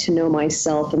really get to know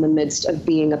myself in the midst of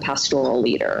being a pastoral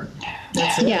leader.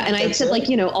 Yeah. And I said, like,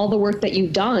 you know, all the work that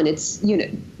you've done, it's, you know,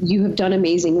 you have done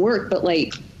amazing work, but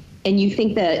like, and you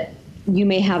think that you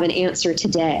may have an answer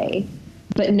today,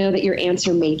 but know that your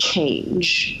answer may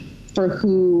change for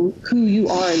who you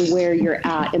are and where you're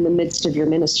at in the midst of your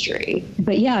ministry.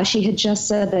 But yeah, she had just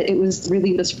said that it was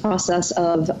really this process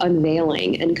of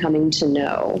unveiling and coming to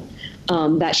know,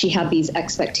 that she had these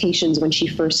expectations when she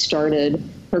first started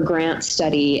her grant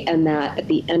study, and that at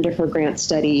the end of her grant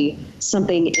study,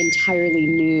 something entirely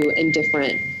new and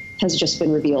different has just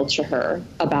been revealed to her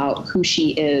about who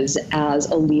she is as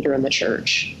a leader in the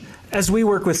church. As we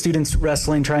work with students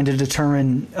wrestling, trying to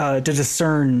determine, to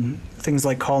discern things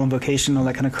like call and vocation, all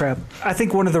that kind of crap, I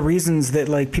think one of the reasons that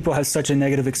like people have such a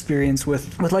negative experience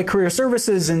with like career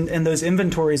services and those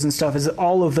inventories and stuff is that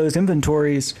all of those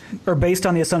inventories are based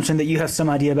on the assumption that you have some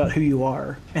idea about who you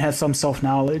are and have some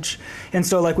self-knowledge. And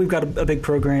so like we've got a big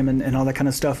program and all that kind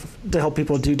of stuff to help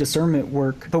people do discernment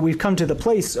work. But we've come to the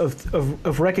place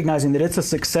of recognizing that it's a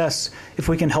success if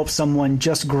we can help someone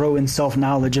just grow in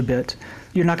self-knowledge a bit.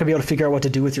 You're not going to be able to figure out what to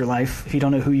do with your life if you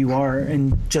don't know who you are.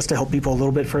 And just to help people a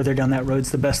little bit further down that road is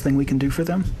the best thing we can do for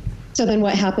them. So then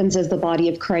what happens as the body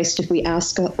of Christ if we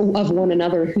ask of one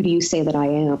another, who do you say that I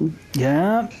am?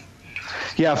 Yeah.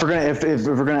 Yeah, if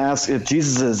we're gonna ask, if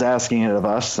Jesus is asking it of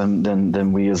us,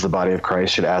 then we as the body of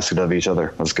Christ should ask it of each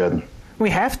other. That's good. We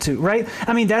have to, right?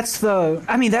 That's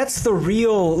the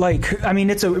real, like,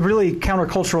 it's a really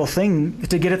countercultural thing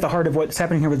to get at the heart of what's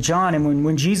happening here with John. And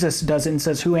when Jesus does it and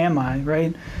says, who am I,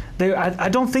 right? I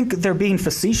don't think they're being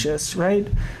facetious, right?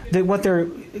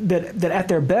 That at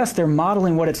their best, they're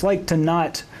modeling what it's like to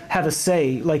not have a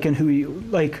say, like in who you,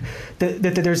 like, that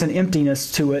there's an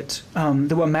emptiness to it.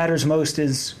 That what matters most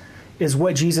is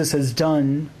what Jesus has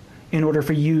done in order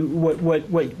for you,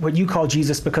 what you call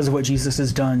Jesus because of what Jesus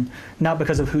has done, not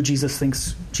because of who Jesus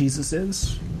thinks Jesus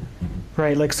is,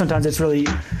 right? Like sometimes it's really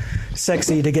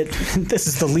sexy to get, this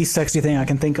is the least sexy thing I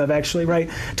can think of actually, right?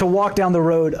 To walk down the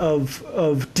road of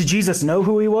did Jesus know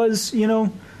who he was, you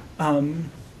know?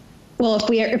 Well, if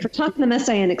we're talking the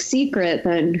messianic secret,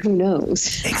 then who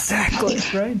knows? Exactly,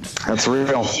 right? That's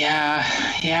real. Yeah.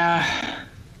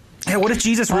 Yeah, what if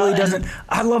Jesus really doesn't,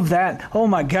 I love that. Oh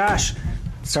my gosh.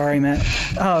 Sorry, Matt.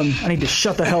 I need to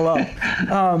shut the hell up.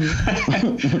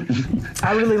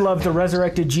 I really love the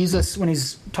resurrected Jesus when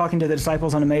he's talking to the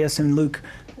disciples on Emmaus in Luke.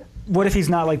 What if he's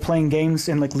not like playing games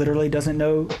and like literally doesn't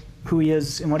know who he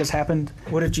is and what has happened?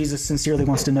 What if Jesus sincerely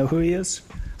wants to know who he is?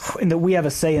 And that we have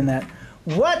a say in that.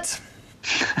 What?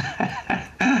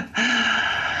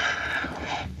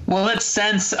 Well, that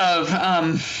sense of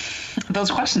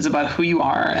those questions about who you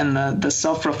are and the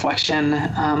self-reflection,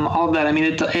 all of that.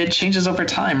 It changes over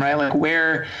time, right? Like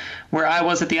where I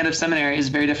was at the end of seminary is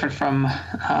very different from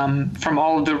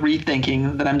all of the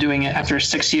rethinking that I'm doing after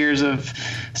 6 years of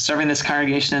serving this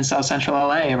congregation in South Central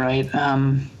LA, right?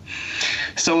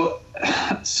 So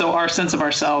our sense of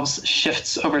ourselves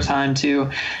shifts over time too.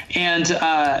 And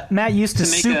Matt used to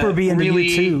super be into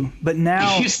you too, but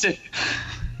now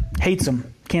hates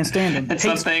them. Can't stand him.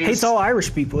 Hates all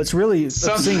Irish people. It's really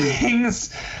obscene.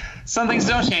 Some things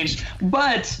don't change.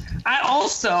 But I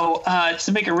also,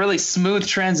 to make a really smooth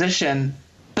transition,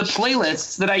 the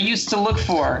playlists that I used to look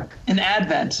for in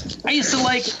Advent. I used to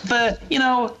like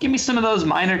give me some of those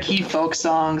minor key folk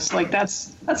songs. Like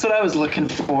that's what I was looking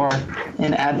for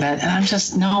in Advent. And I'm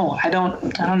just, no, I don't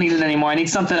need it anymore. I need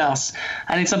something else.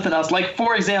 Like,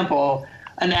 for example,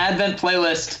 an Advent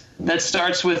playlist that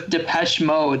starts with Depeche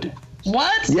Mode.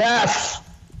 What? Yes.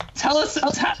 Tell us.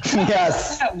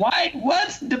 Yes. Why?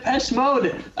 What? Depeche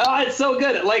Mode. Oh, it's so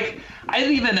good. Like I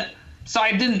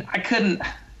couldn't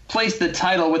place the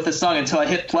title with the song until I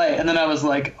hit play, and then I was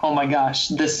like, oh my gosh,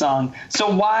 this song.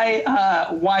 So why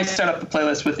start up the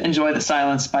playlist with "Enjoy the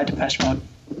Silence" by Depeche Mode?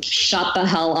 Shut the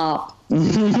hell up.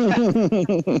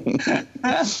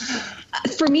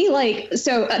 For me,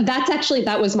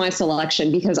 that was my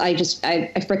selection because I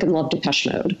freaking love Depeche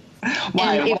Mode.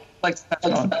 Why?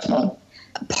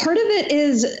 Part of it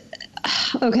is,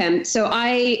 okay, so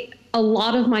a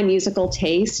lot of my musical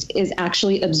taste is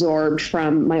actually absorbed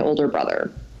from my older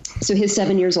brother. So he's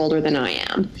 7 years older than I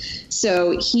am.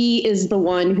 So he is the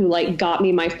one who got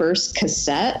me my first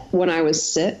cassette when I was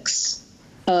 6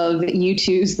 of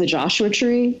U2's The Joshua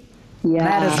Tree. Yeah.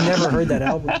 Matt has never heard that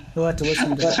album. He'll have to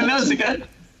listen to it. Is it good?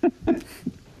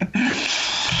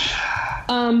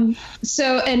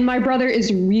 And my brother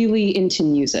is really into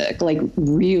music,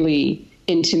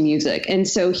 And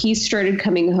so he started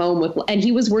coming home and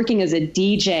he was working as a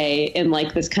DJ in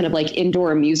this kind of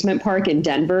indoor amusement park in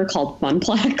Denver called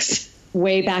Funplex.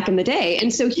 way back in the day.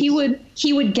 And so he would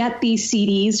get these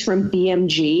CDs from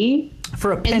BMG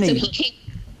for a penny. And so he came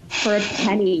for a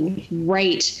penny,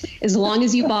 right? As long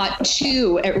as you bought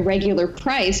 2 at regular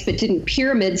price, but didn't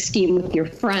pyramid scheme with your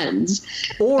friends.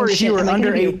 Or if you were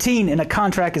under 18 and a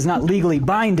contract is not legally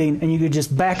binding and you could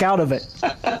just back out of it.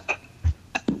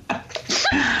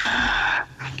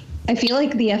 I feel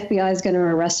like the FBI is going to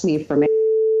arrest me for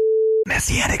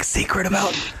Messianic secret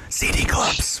about CD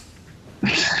clubs.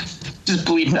 Just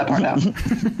bleep that part out.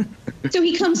 So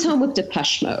he comes home with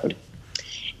Depeche Mode.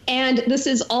 And this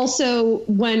is also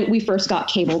when we first got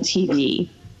cable TV.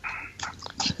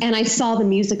 And I saw the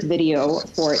music video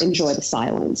for Enjoy the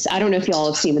Silence. I don't know if y'all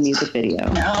have seen the music video.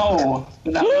 No.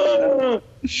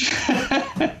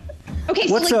 Okay,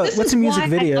 so what's a music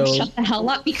video? I shut the hell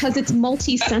up, because it's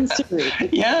multi-sensory.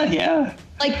 Yeah.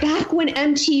 Like back when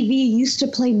MTV used to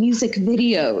play music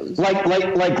videos.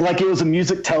 Like it was a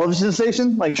music television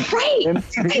station? Like right. And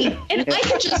I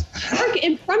could just park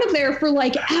in front of there for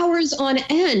like hours on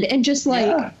end and just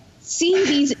see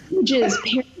these images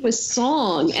paired with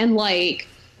song. And like,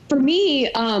 for me,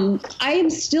 I am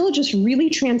still just really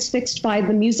transfixed by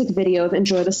the music video of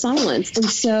Enjoy the Silence. And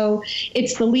so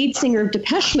it's the lead singer of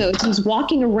Depeche Mode who's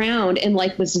walking around in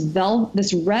like this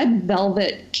red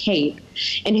velvet cape,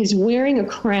 and he's wearing a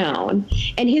crown,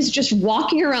 and he's just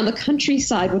walking around the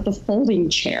countryside with a folding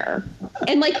chair.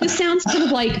 And like, this sounds kind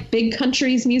of like Big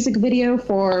Country's music video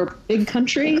for Big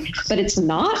Country, but it's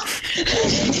not.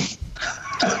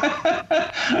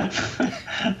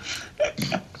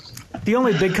 The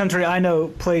only Big Country I know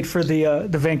played for the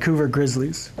Vancouver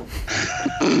Grizzlies.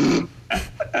 And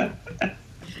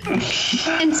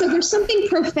so there's something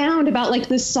profound about like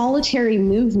this solitary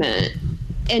movement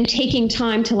and taking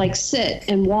time to like sit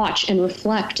and watch and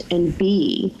reflect and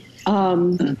be.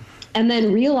 And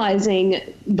then realizing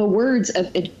the words of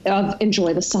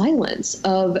Enjoy the Silence,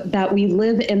 of that we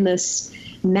live in this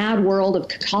mad world of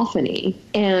cacophony,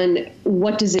 and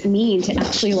what does it mean to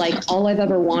actually like, all I've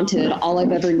ever wanted, all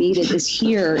I've ever needed is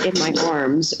here in my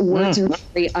arms. Words are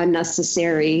very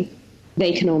unnecessary.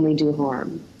 They can only do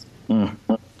harm.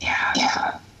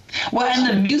 Yeah. Well, and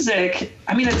the music,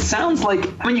 I mean, it sounds like,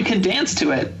 you can dance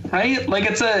to it, right? Like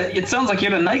it sounds like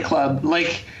you're at a nightclub.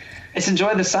 Like, it's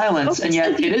Enjoy the Silence, and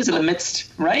yet it is in the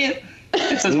midst, right?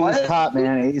 It says what? 80s pop,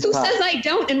 man. 80s Who pop. says I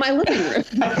don't in my living room?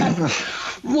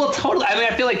 Well, totally. I mean,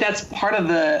 I feel like that's part of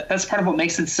what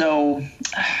makes it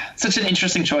such an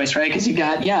interesting choice, right? Because you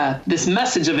got, this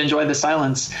message of Enjoy the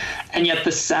Silence, and yet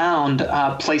the sound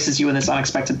places you in this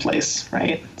unexpected place,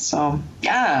 right? So,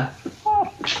 yeah.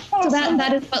 So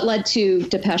that is what led to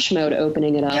Depeche Mode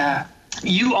opening it up. Yeah.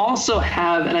 You also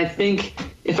have, and I think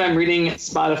if I'm reading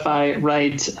Spotify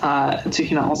right,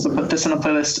 Tuhina also put this on a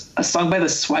playlist, a song by the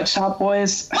Sweatshop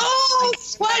Boys. Oh,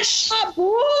 Sweatshop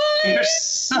Boys! You're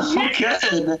so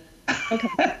good. Okay.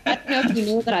 I don't know if you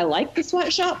knew that I like the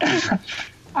Sweatshop Boys.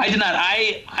 I did not.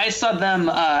 I saw them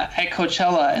at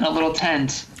Coachella in a little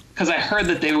tent because I heard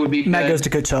that they would be good. Matt goes to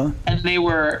Coachella. And they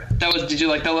were, did you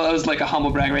like that? That was like a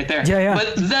humble brag right there. Yeah.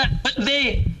 But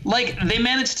they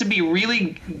managed to be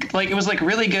really, like, it was like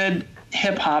really good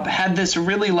hip hop, had this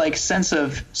really like sense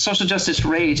of social justice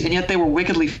rage, and yet they were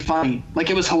wickedly funny. Like,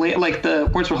 it was hilarious. Like, the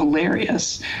words were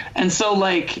hilarious. And so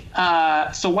like,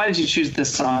 so why did you choose this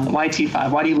song? Why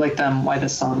T5? Why do you like them? Why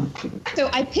this song? So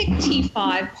I picked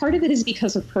T5. Part of it is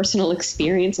because of personal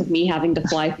experience of me having to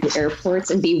fly through airports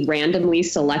and be randomly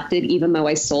selected, even though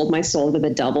I sold my soul to the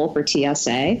devil for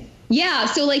TSA. Yeah,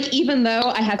 so like, even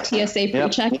though I have TSA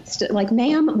pre-check, it's like,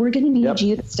 ma'am, we're going to need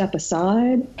you to step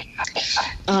aside.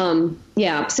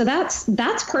 Yeah, so that's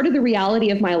part of the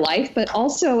reality of my life, but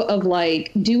also of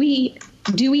like, do we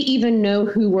even know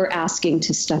who we're asking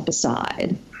to step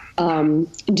aside?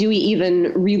 Do we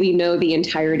even really know the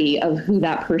entirety of who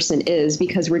that person is,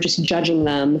 because we're just judging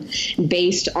them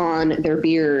based on their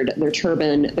beard, their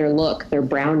turban, their look, their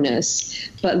brownness?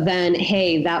 But then,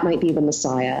 hey, that might be the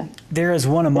Messiah. There is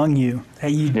one among you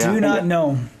that you do not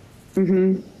know.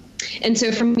 Mm-hmm. And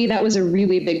so for me, that was a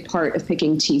really big part of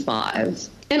picking T5.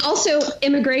 And also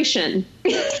immigration.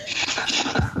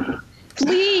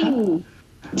 Fleeing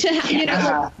to,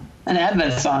 an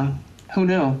Advent song. Who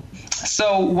knew?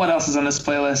 So what else is on this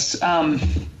playlist?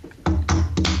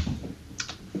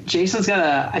 Jason's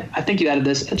got I think you added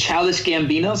this, a Childish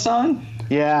Gambino song?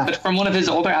 Yeah. But from one of his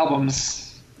older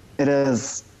albums. It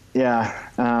is, yeah.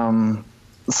 The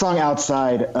song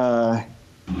Outside.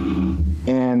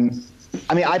 And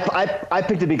I mean, I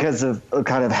picked it because of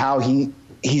kind of how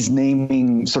he's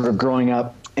naming sort of growing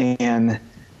up and,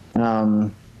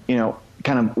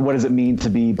 kind of what does it mean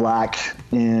to be black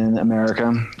in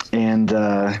America.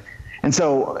 And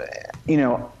so,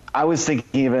 I was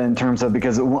thinking of it in terms of,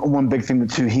 because one big thing that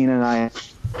Tuhina and I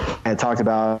had talked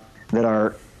about, that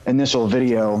our initial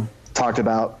video talked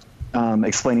about,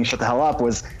 explaining Shut the Hell Up,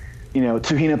 was,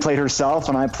 Tuhina played herself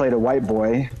and I played a white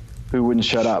boy who wouldn't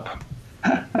shut up.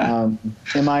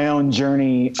 In my own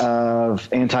journey of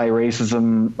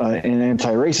anti-racism and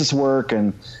anti-racist work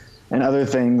and other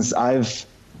things, I've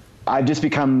just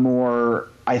become more,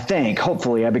 I think,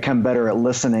 hopefully I've become better at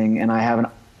listening, and I haven't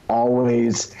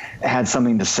always had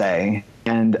something to say.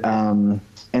 And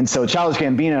so Childish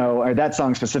Gambino, or that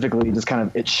song specifically, just kind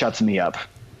of, it shuts me up,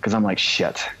 because I'm like,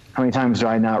 shit, how many times do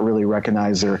I not really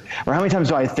recognize or how many times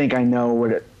do I think I know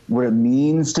what it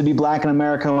means to be black in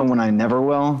America when I never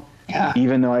will? Yeah.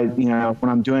 Even though when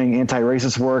I'm doing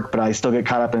anti-racist work, but I still get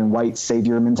caught up in white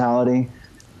savior mentality.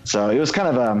 So it was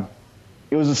kind of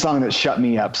it was a song that shut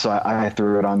me up. So I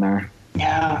threw it on there.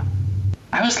 Yeah.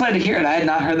 I was glad to hear it. I had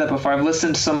not heard that before. I've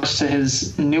listened so much to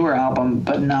his newer album,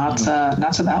 but not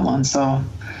to that one. So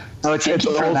it's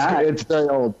old. It's very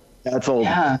old. Yeah, it's old.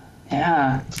 Yeah.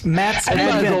 Yeah. Matt's not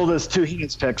as old as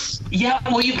Tuhina's picks. Yeah.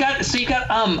 Well,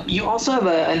 you also have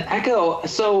an Echo.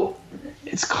 So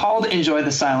it's called Enjoy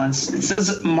the Silence. It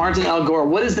says Martin Al Gore.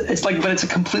 What is it? It's like, but it's a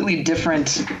completely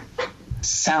different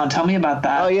sound. Tell me about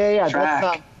that. Oh yeah.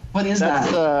 Track. What is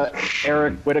that? That's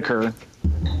Eric Whitaker.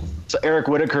 So Eric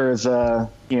Whitaker is a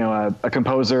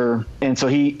composer, and so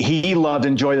he loved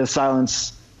Enjoy the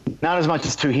Silence, not as much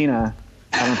as Tuhina,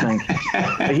 I don't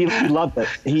think. But he loved it.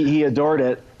 He adored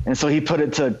it, and so he put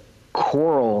it to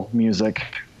choral music.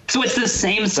 So it's the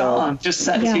same song, just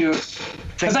set to.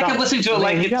 Because I kept listening to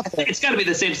it it's got to be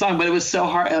the same song, but it was so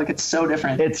hard. Like, it's so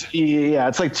different. It's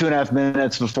like 2.5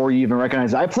 minutes before you even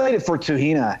recognize it. I played it for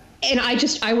Tuhina, and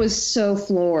I was so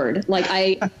floored. Like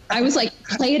I was like,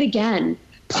 play it again.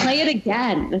 Play it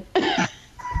again.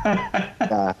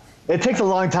 Yeah. It takes a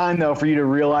long time though for you to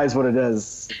realize what it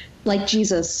is. Like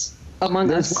Jesus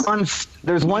among us.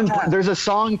 There's a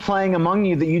song playing among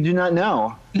you that you do not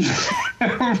know.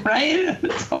 Right?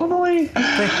 Totally.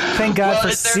 Thank God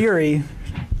for Siri.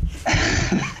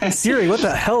 Siri, what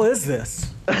the hell is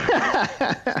this?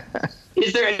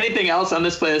 Is there anything else on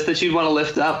this playlist that you'd want to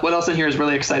lift up? What else in here is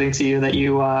really exciting to you that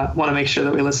you want to make sure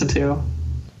that we listen to?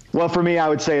 Well, for me, I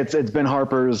would say it's Ben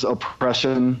Harper's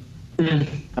Oppression.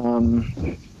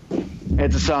 Mm-hmm.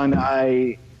 It's a song that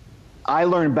I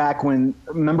learned back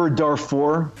remember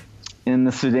Darfur in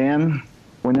the Sudan?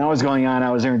 When that was going on,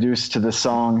 I was introduced to this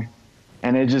song,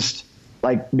 and it just,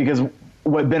 because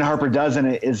what Ben Harper does in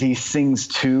it is he sings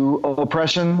to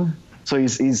oppression. So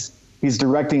he's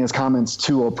directing his comments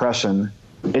to oppression.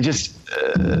 It just,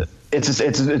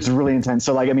 it's really intense.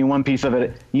 So one piece of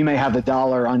it, you may have the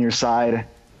dollar on your side,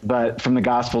 but from the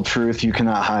gospel truth, you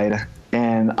cannot hide.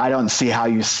 And I don't see how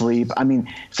you sleep.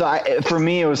 For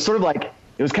me, it was sort of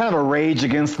it was kind of a Rage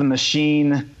Against the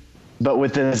Machine, but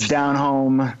with this down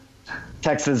home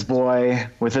Texas boy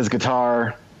with his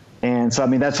guitar. And so,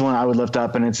 that's one I would lift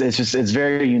up, and it's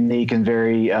very unique and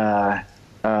very,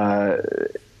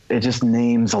 it just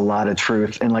names a lot of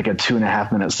truth in a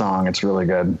 2.5 minute song. It's really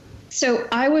good. So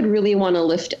I would really want to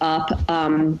lift up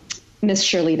Miss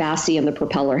Shirley Bassey and the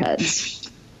Propellerheads.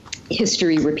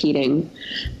 History repeating.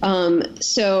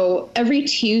 So every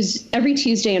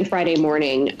Tuesday and Friday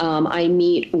morning, I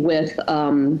meet with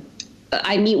a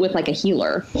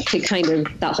healer to kind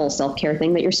of that whole self-care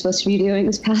thing that you're supposed to be doing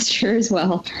as pastor as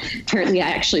well. Apparently I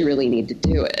actually really need to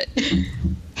do it.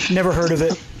 Never heard of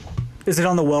it. Is it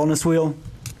on the wellness wheel?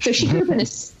 So she grew up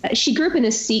in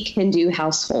a Sikh Hindu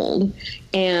household,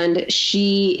 and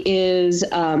she has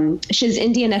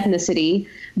Indian ethnicity,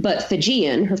 but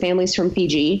Fijian. Her family's from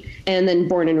Fiji, and then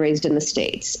born and raised in the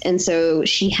States. And so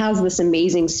she has this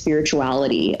amazing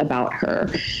spirituality about her.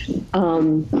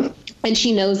 And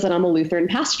she knows that I'm a Lutheran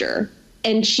pastor.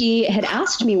 And she had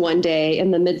asked me one day in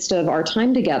the midst of our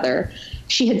time together,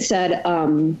 she had said,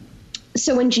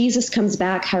 so when Jesus comes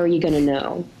back, how are you going to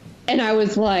know? And I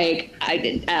was like,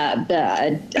 I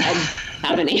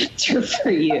have an answer for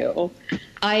you.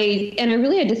 I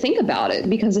really had to think about it,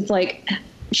 because it's like,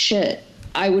 shit,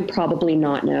 I would probably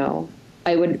not know.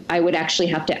 I would actually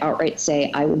have to outright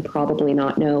say I would probably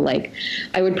not know.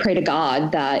 I would pray to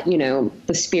God that,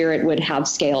 the Spirit would have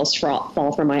scales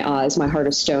fall from my eyes, my heart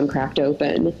of stone cracked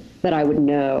open, that I would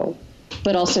know.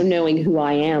 But also knowing who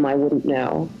I am, I wouldn't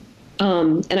know.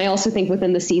 And I also think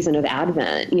within the season of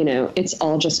Advent, it's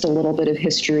all just a little bit of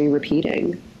history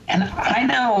repeating. And I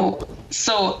know,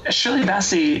 so Shirley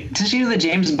Bassey, did she do the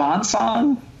James Bond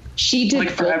song? She did.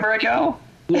 Forever ago?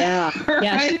 Yeah.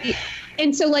 Right?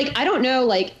 And so, like, I don't know,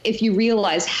 like, if you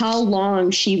realize how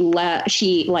long she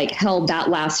held that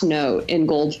last note in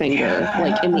Goldfinger,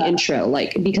 like in the intro,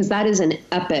 like, because that is an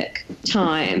epic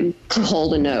time to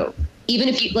hold a note. Even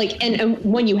if you like, and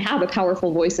when you have a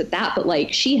powerful voice at that, but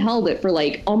like she held it for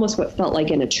like almost what felt like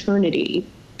an eternity.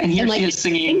 And here like, she is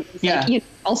singing. Yeah. Like, you know,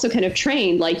 also kind of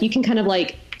trained, like you can kind of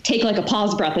like take like a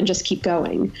pause breath and just keep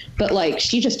going. But like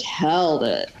she just held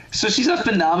it. So she's a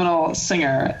phenomenal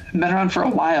singer, been around for a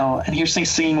while, and here she's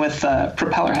singing with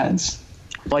propeller heads.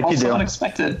 Like also you do.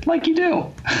 Unexpected, like you do.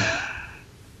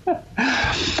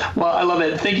 Well, I love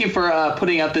it. Thank you for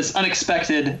putting out this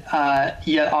unexpected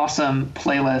yet awesome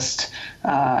playlist.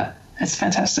 It's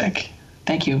fantastic.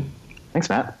 Thank you. Thanks,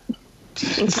 Matt.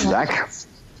 Zach.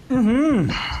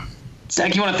 Mm-hmm.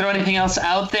 Zach, you want to throw anything else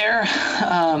out there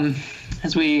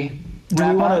as we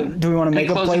wrap up? Do we want to make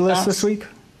a playlist thoughts? this week?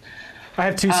 I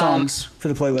have 2 songs for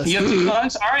the playlist. You have 2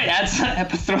 songs? All right, add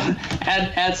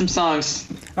some songs.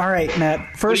 All right,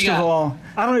 Matt. First of all,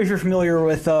 I don't know if you're familiar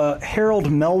with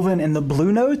Harold Melvin and the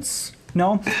Blue Notes.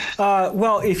 No?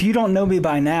 Well, if you don't know me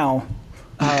by now,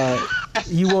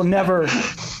 you will never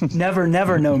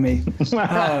know me.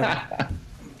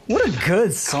 What a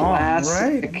good song,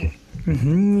 Classic. right?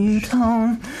 You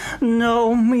don't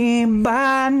know me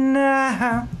by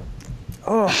now.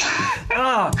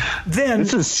 Then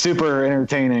This is super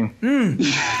entertaining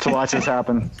to watch this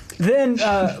happen. Then,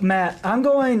 Matt, I'm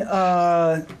going.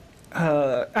 I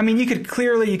mean, you could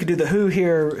do the Who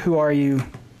here. Who are you?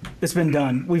 It's been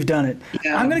done. We've done it.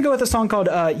 Yeah. I'm going to go with a song called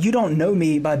 "You Don't Know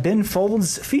Me" by Ben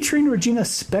Folds, featuring Regina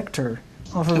Spektor,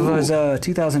 off of his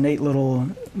 2008 little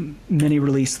mini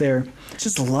release there.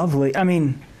 Just lovely. I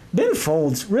mean, Ben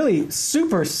Folds really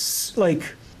super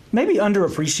maybe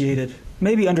underappreciated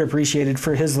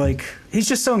for his he's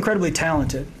just so incredibly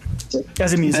talented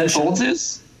as a musician. Ben Folds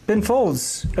is? Ben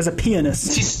Folds as a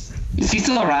pianist. Is he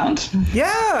still around?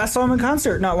 Yeah, I saw him in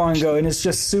concert not long ago, and it's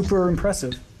just super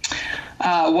impressive.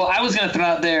 Well, I was going to throw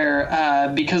out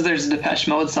there, because there's a Depeche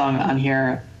Mode song on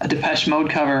here, a Depeche Mode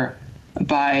cover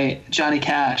by Johnny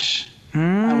Cash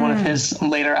on one of his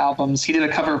later albums. He did a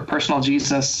cover of Personal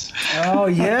Jesus. Oh,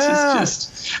 yeah. Which is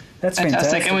just That's fantastic.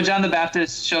 fantastic. And when John the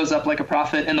Baptist shows up like a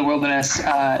prophet in the wilderness,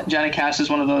 Johnny Cash is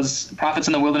one of those prophets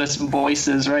in the wilderness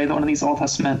voices, right? One of these Old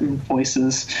Testament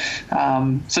voices.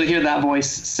 So to hear that voice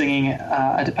singing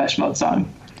a Depeche Mode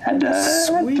song, had to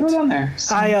throw it on there.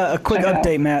 So A quick check it out.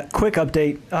 update, Matt. Quick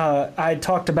update. I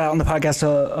talked about on the podcast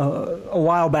a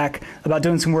while back about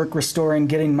doing some work restoring,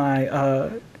 getting my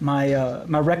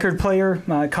my record player,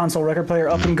 my console record player,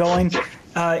 up and going.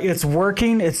 It's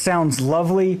working. It sounds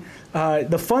lovely.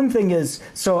 The fun thing is,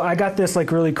 so I got this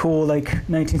really cool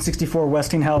 1964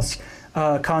 Westinghouse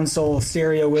console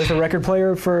stereo with a record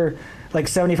player for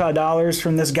 $75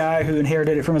 from this guy who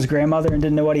inherited it from his grandmother and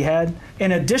didn't know what he had.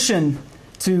 In addition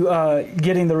to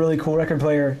getting the really cool record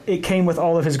player, it came with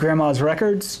all of his grandma's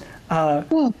records,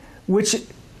 which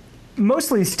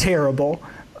mostly is terrible.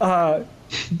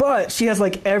 But she has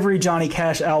every Johnny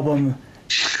Cash album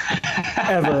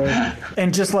ever,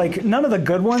 and just none of the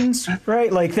good ones, right?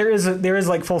 There is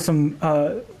Folsom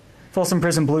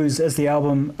Prison Blues as the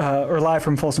album, or Live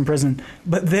from Folsom Prison,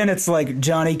 but then it's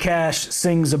Johnny Cash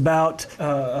sings about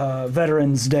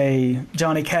Veterans Day,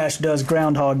 Johnny Cash does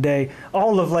Groundhog Day,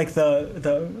 all of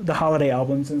the holiday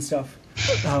albums and stuff.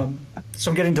 So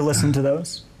I'm getting to listen to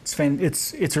those.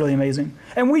 It's really amazing.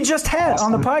 And we just had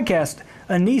on the podcast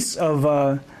a niece of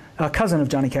a cousin of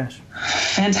Johnny Cash.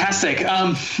 Fantastic.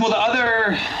 Well,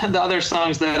 the other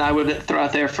songs that I would throw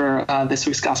out there for this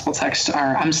week's gospel text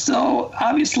are, I'm still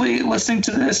obviously listening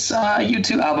to this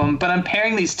U2 album, but I'm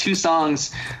pairing these 2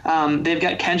 songs. They've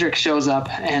got Kendrick shows up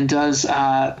and does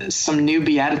some new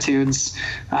Beatitudes,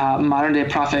 modern day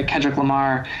prophet Kendrick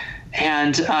Lamar.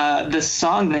 And the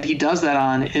song that he does that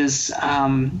on is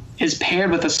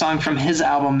paired with a song from his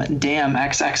album, Damn,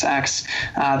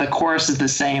 XXX. The chorus is the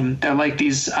same. They're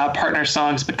these partner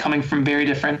songs, but coming from very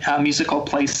different musical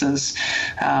places.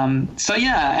 So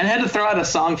yeah, and I had to throw out a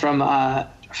song from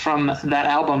that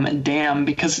album, Damn,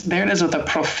 because there it is with a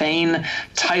profane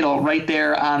title right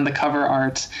there on the cover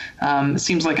art. It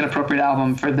seems like an appropriate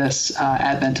album for this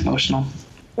Advent devotional.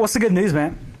 What's the good news,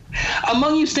 man?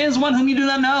 Among you stands one whom you do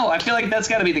not know. I feel like that's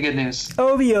got to be the good news.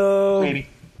 OVO.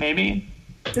 Maybe.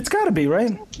 It's got to be,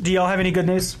 right? Do y'all have any good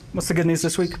news? What's the good news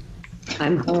this week?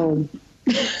 I'm home.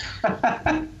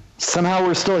 Somehow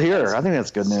we're still here. I think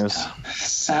that's good news.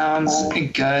 Sounds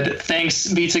good.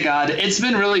 Thanks be to God. It's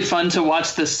been really fun to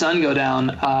watch the sun go down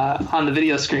on the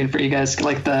video screen for you guys. It's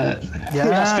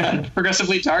gotten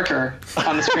progressively darker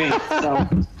on the screen. So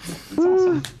it's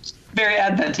awesome. Very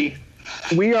Adventy.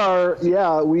 We are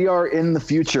in the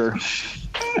future.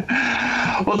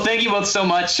 Well, thank you both so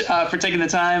much for taking the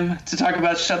time to talk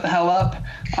about Shut the Hell Up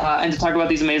and to talk about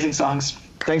these amazing songs.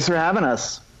 Thanks for having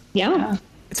us. Yeah.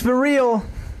 It's been real.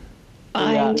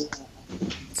 Bye.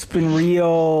 It's been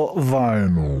real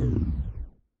vinyl.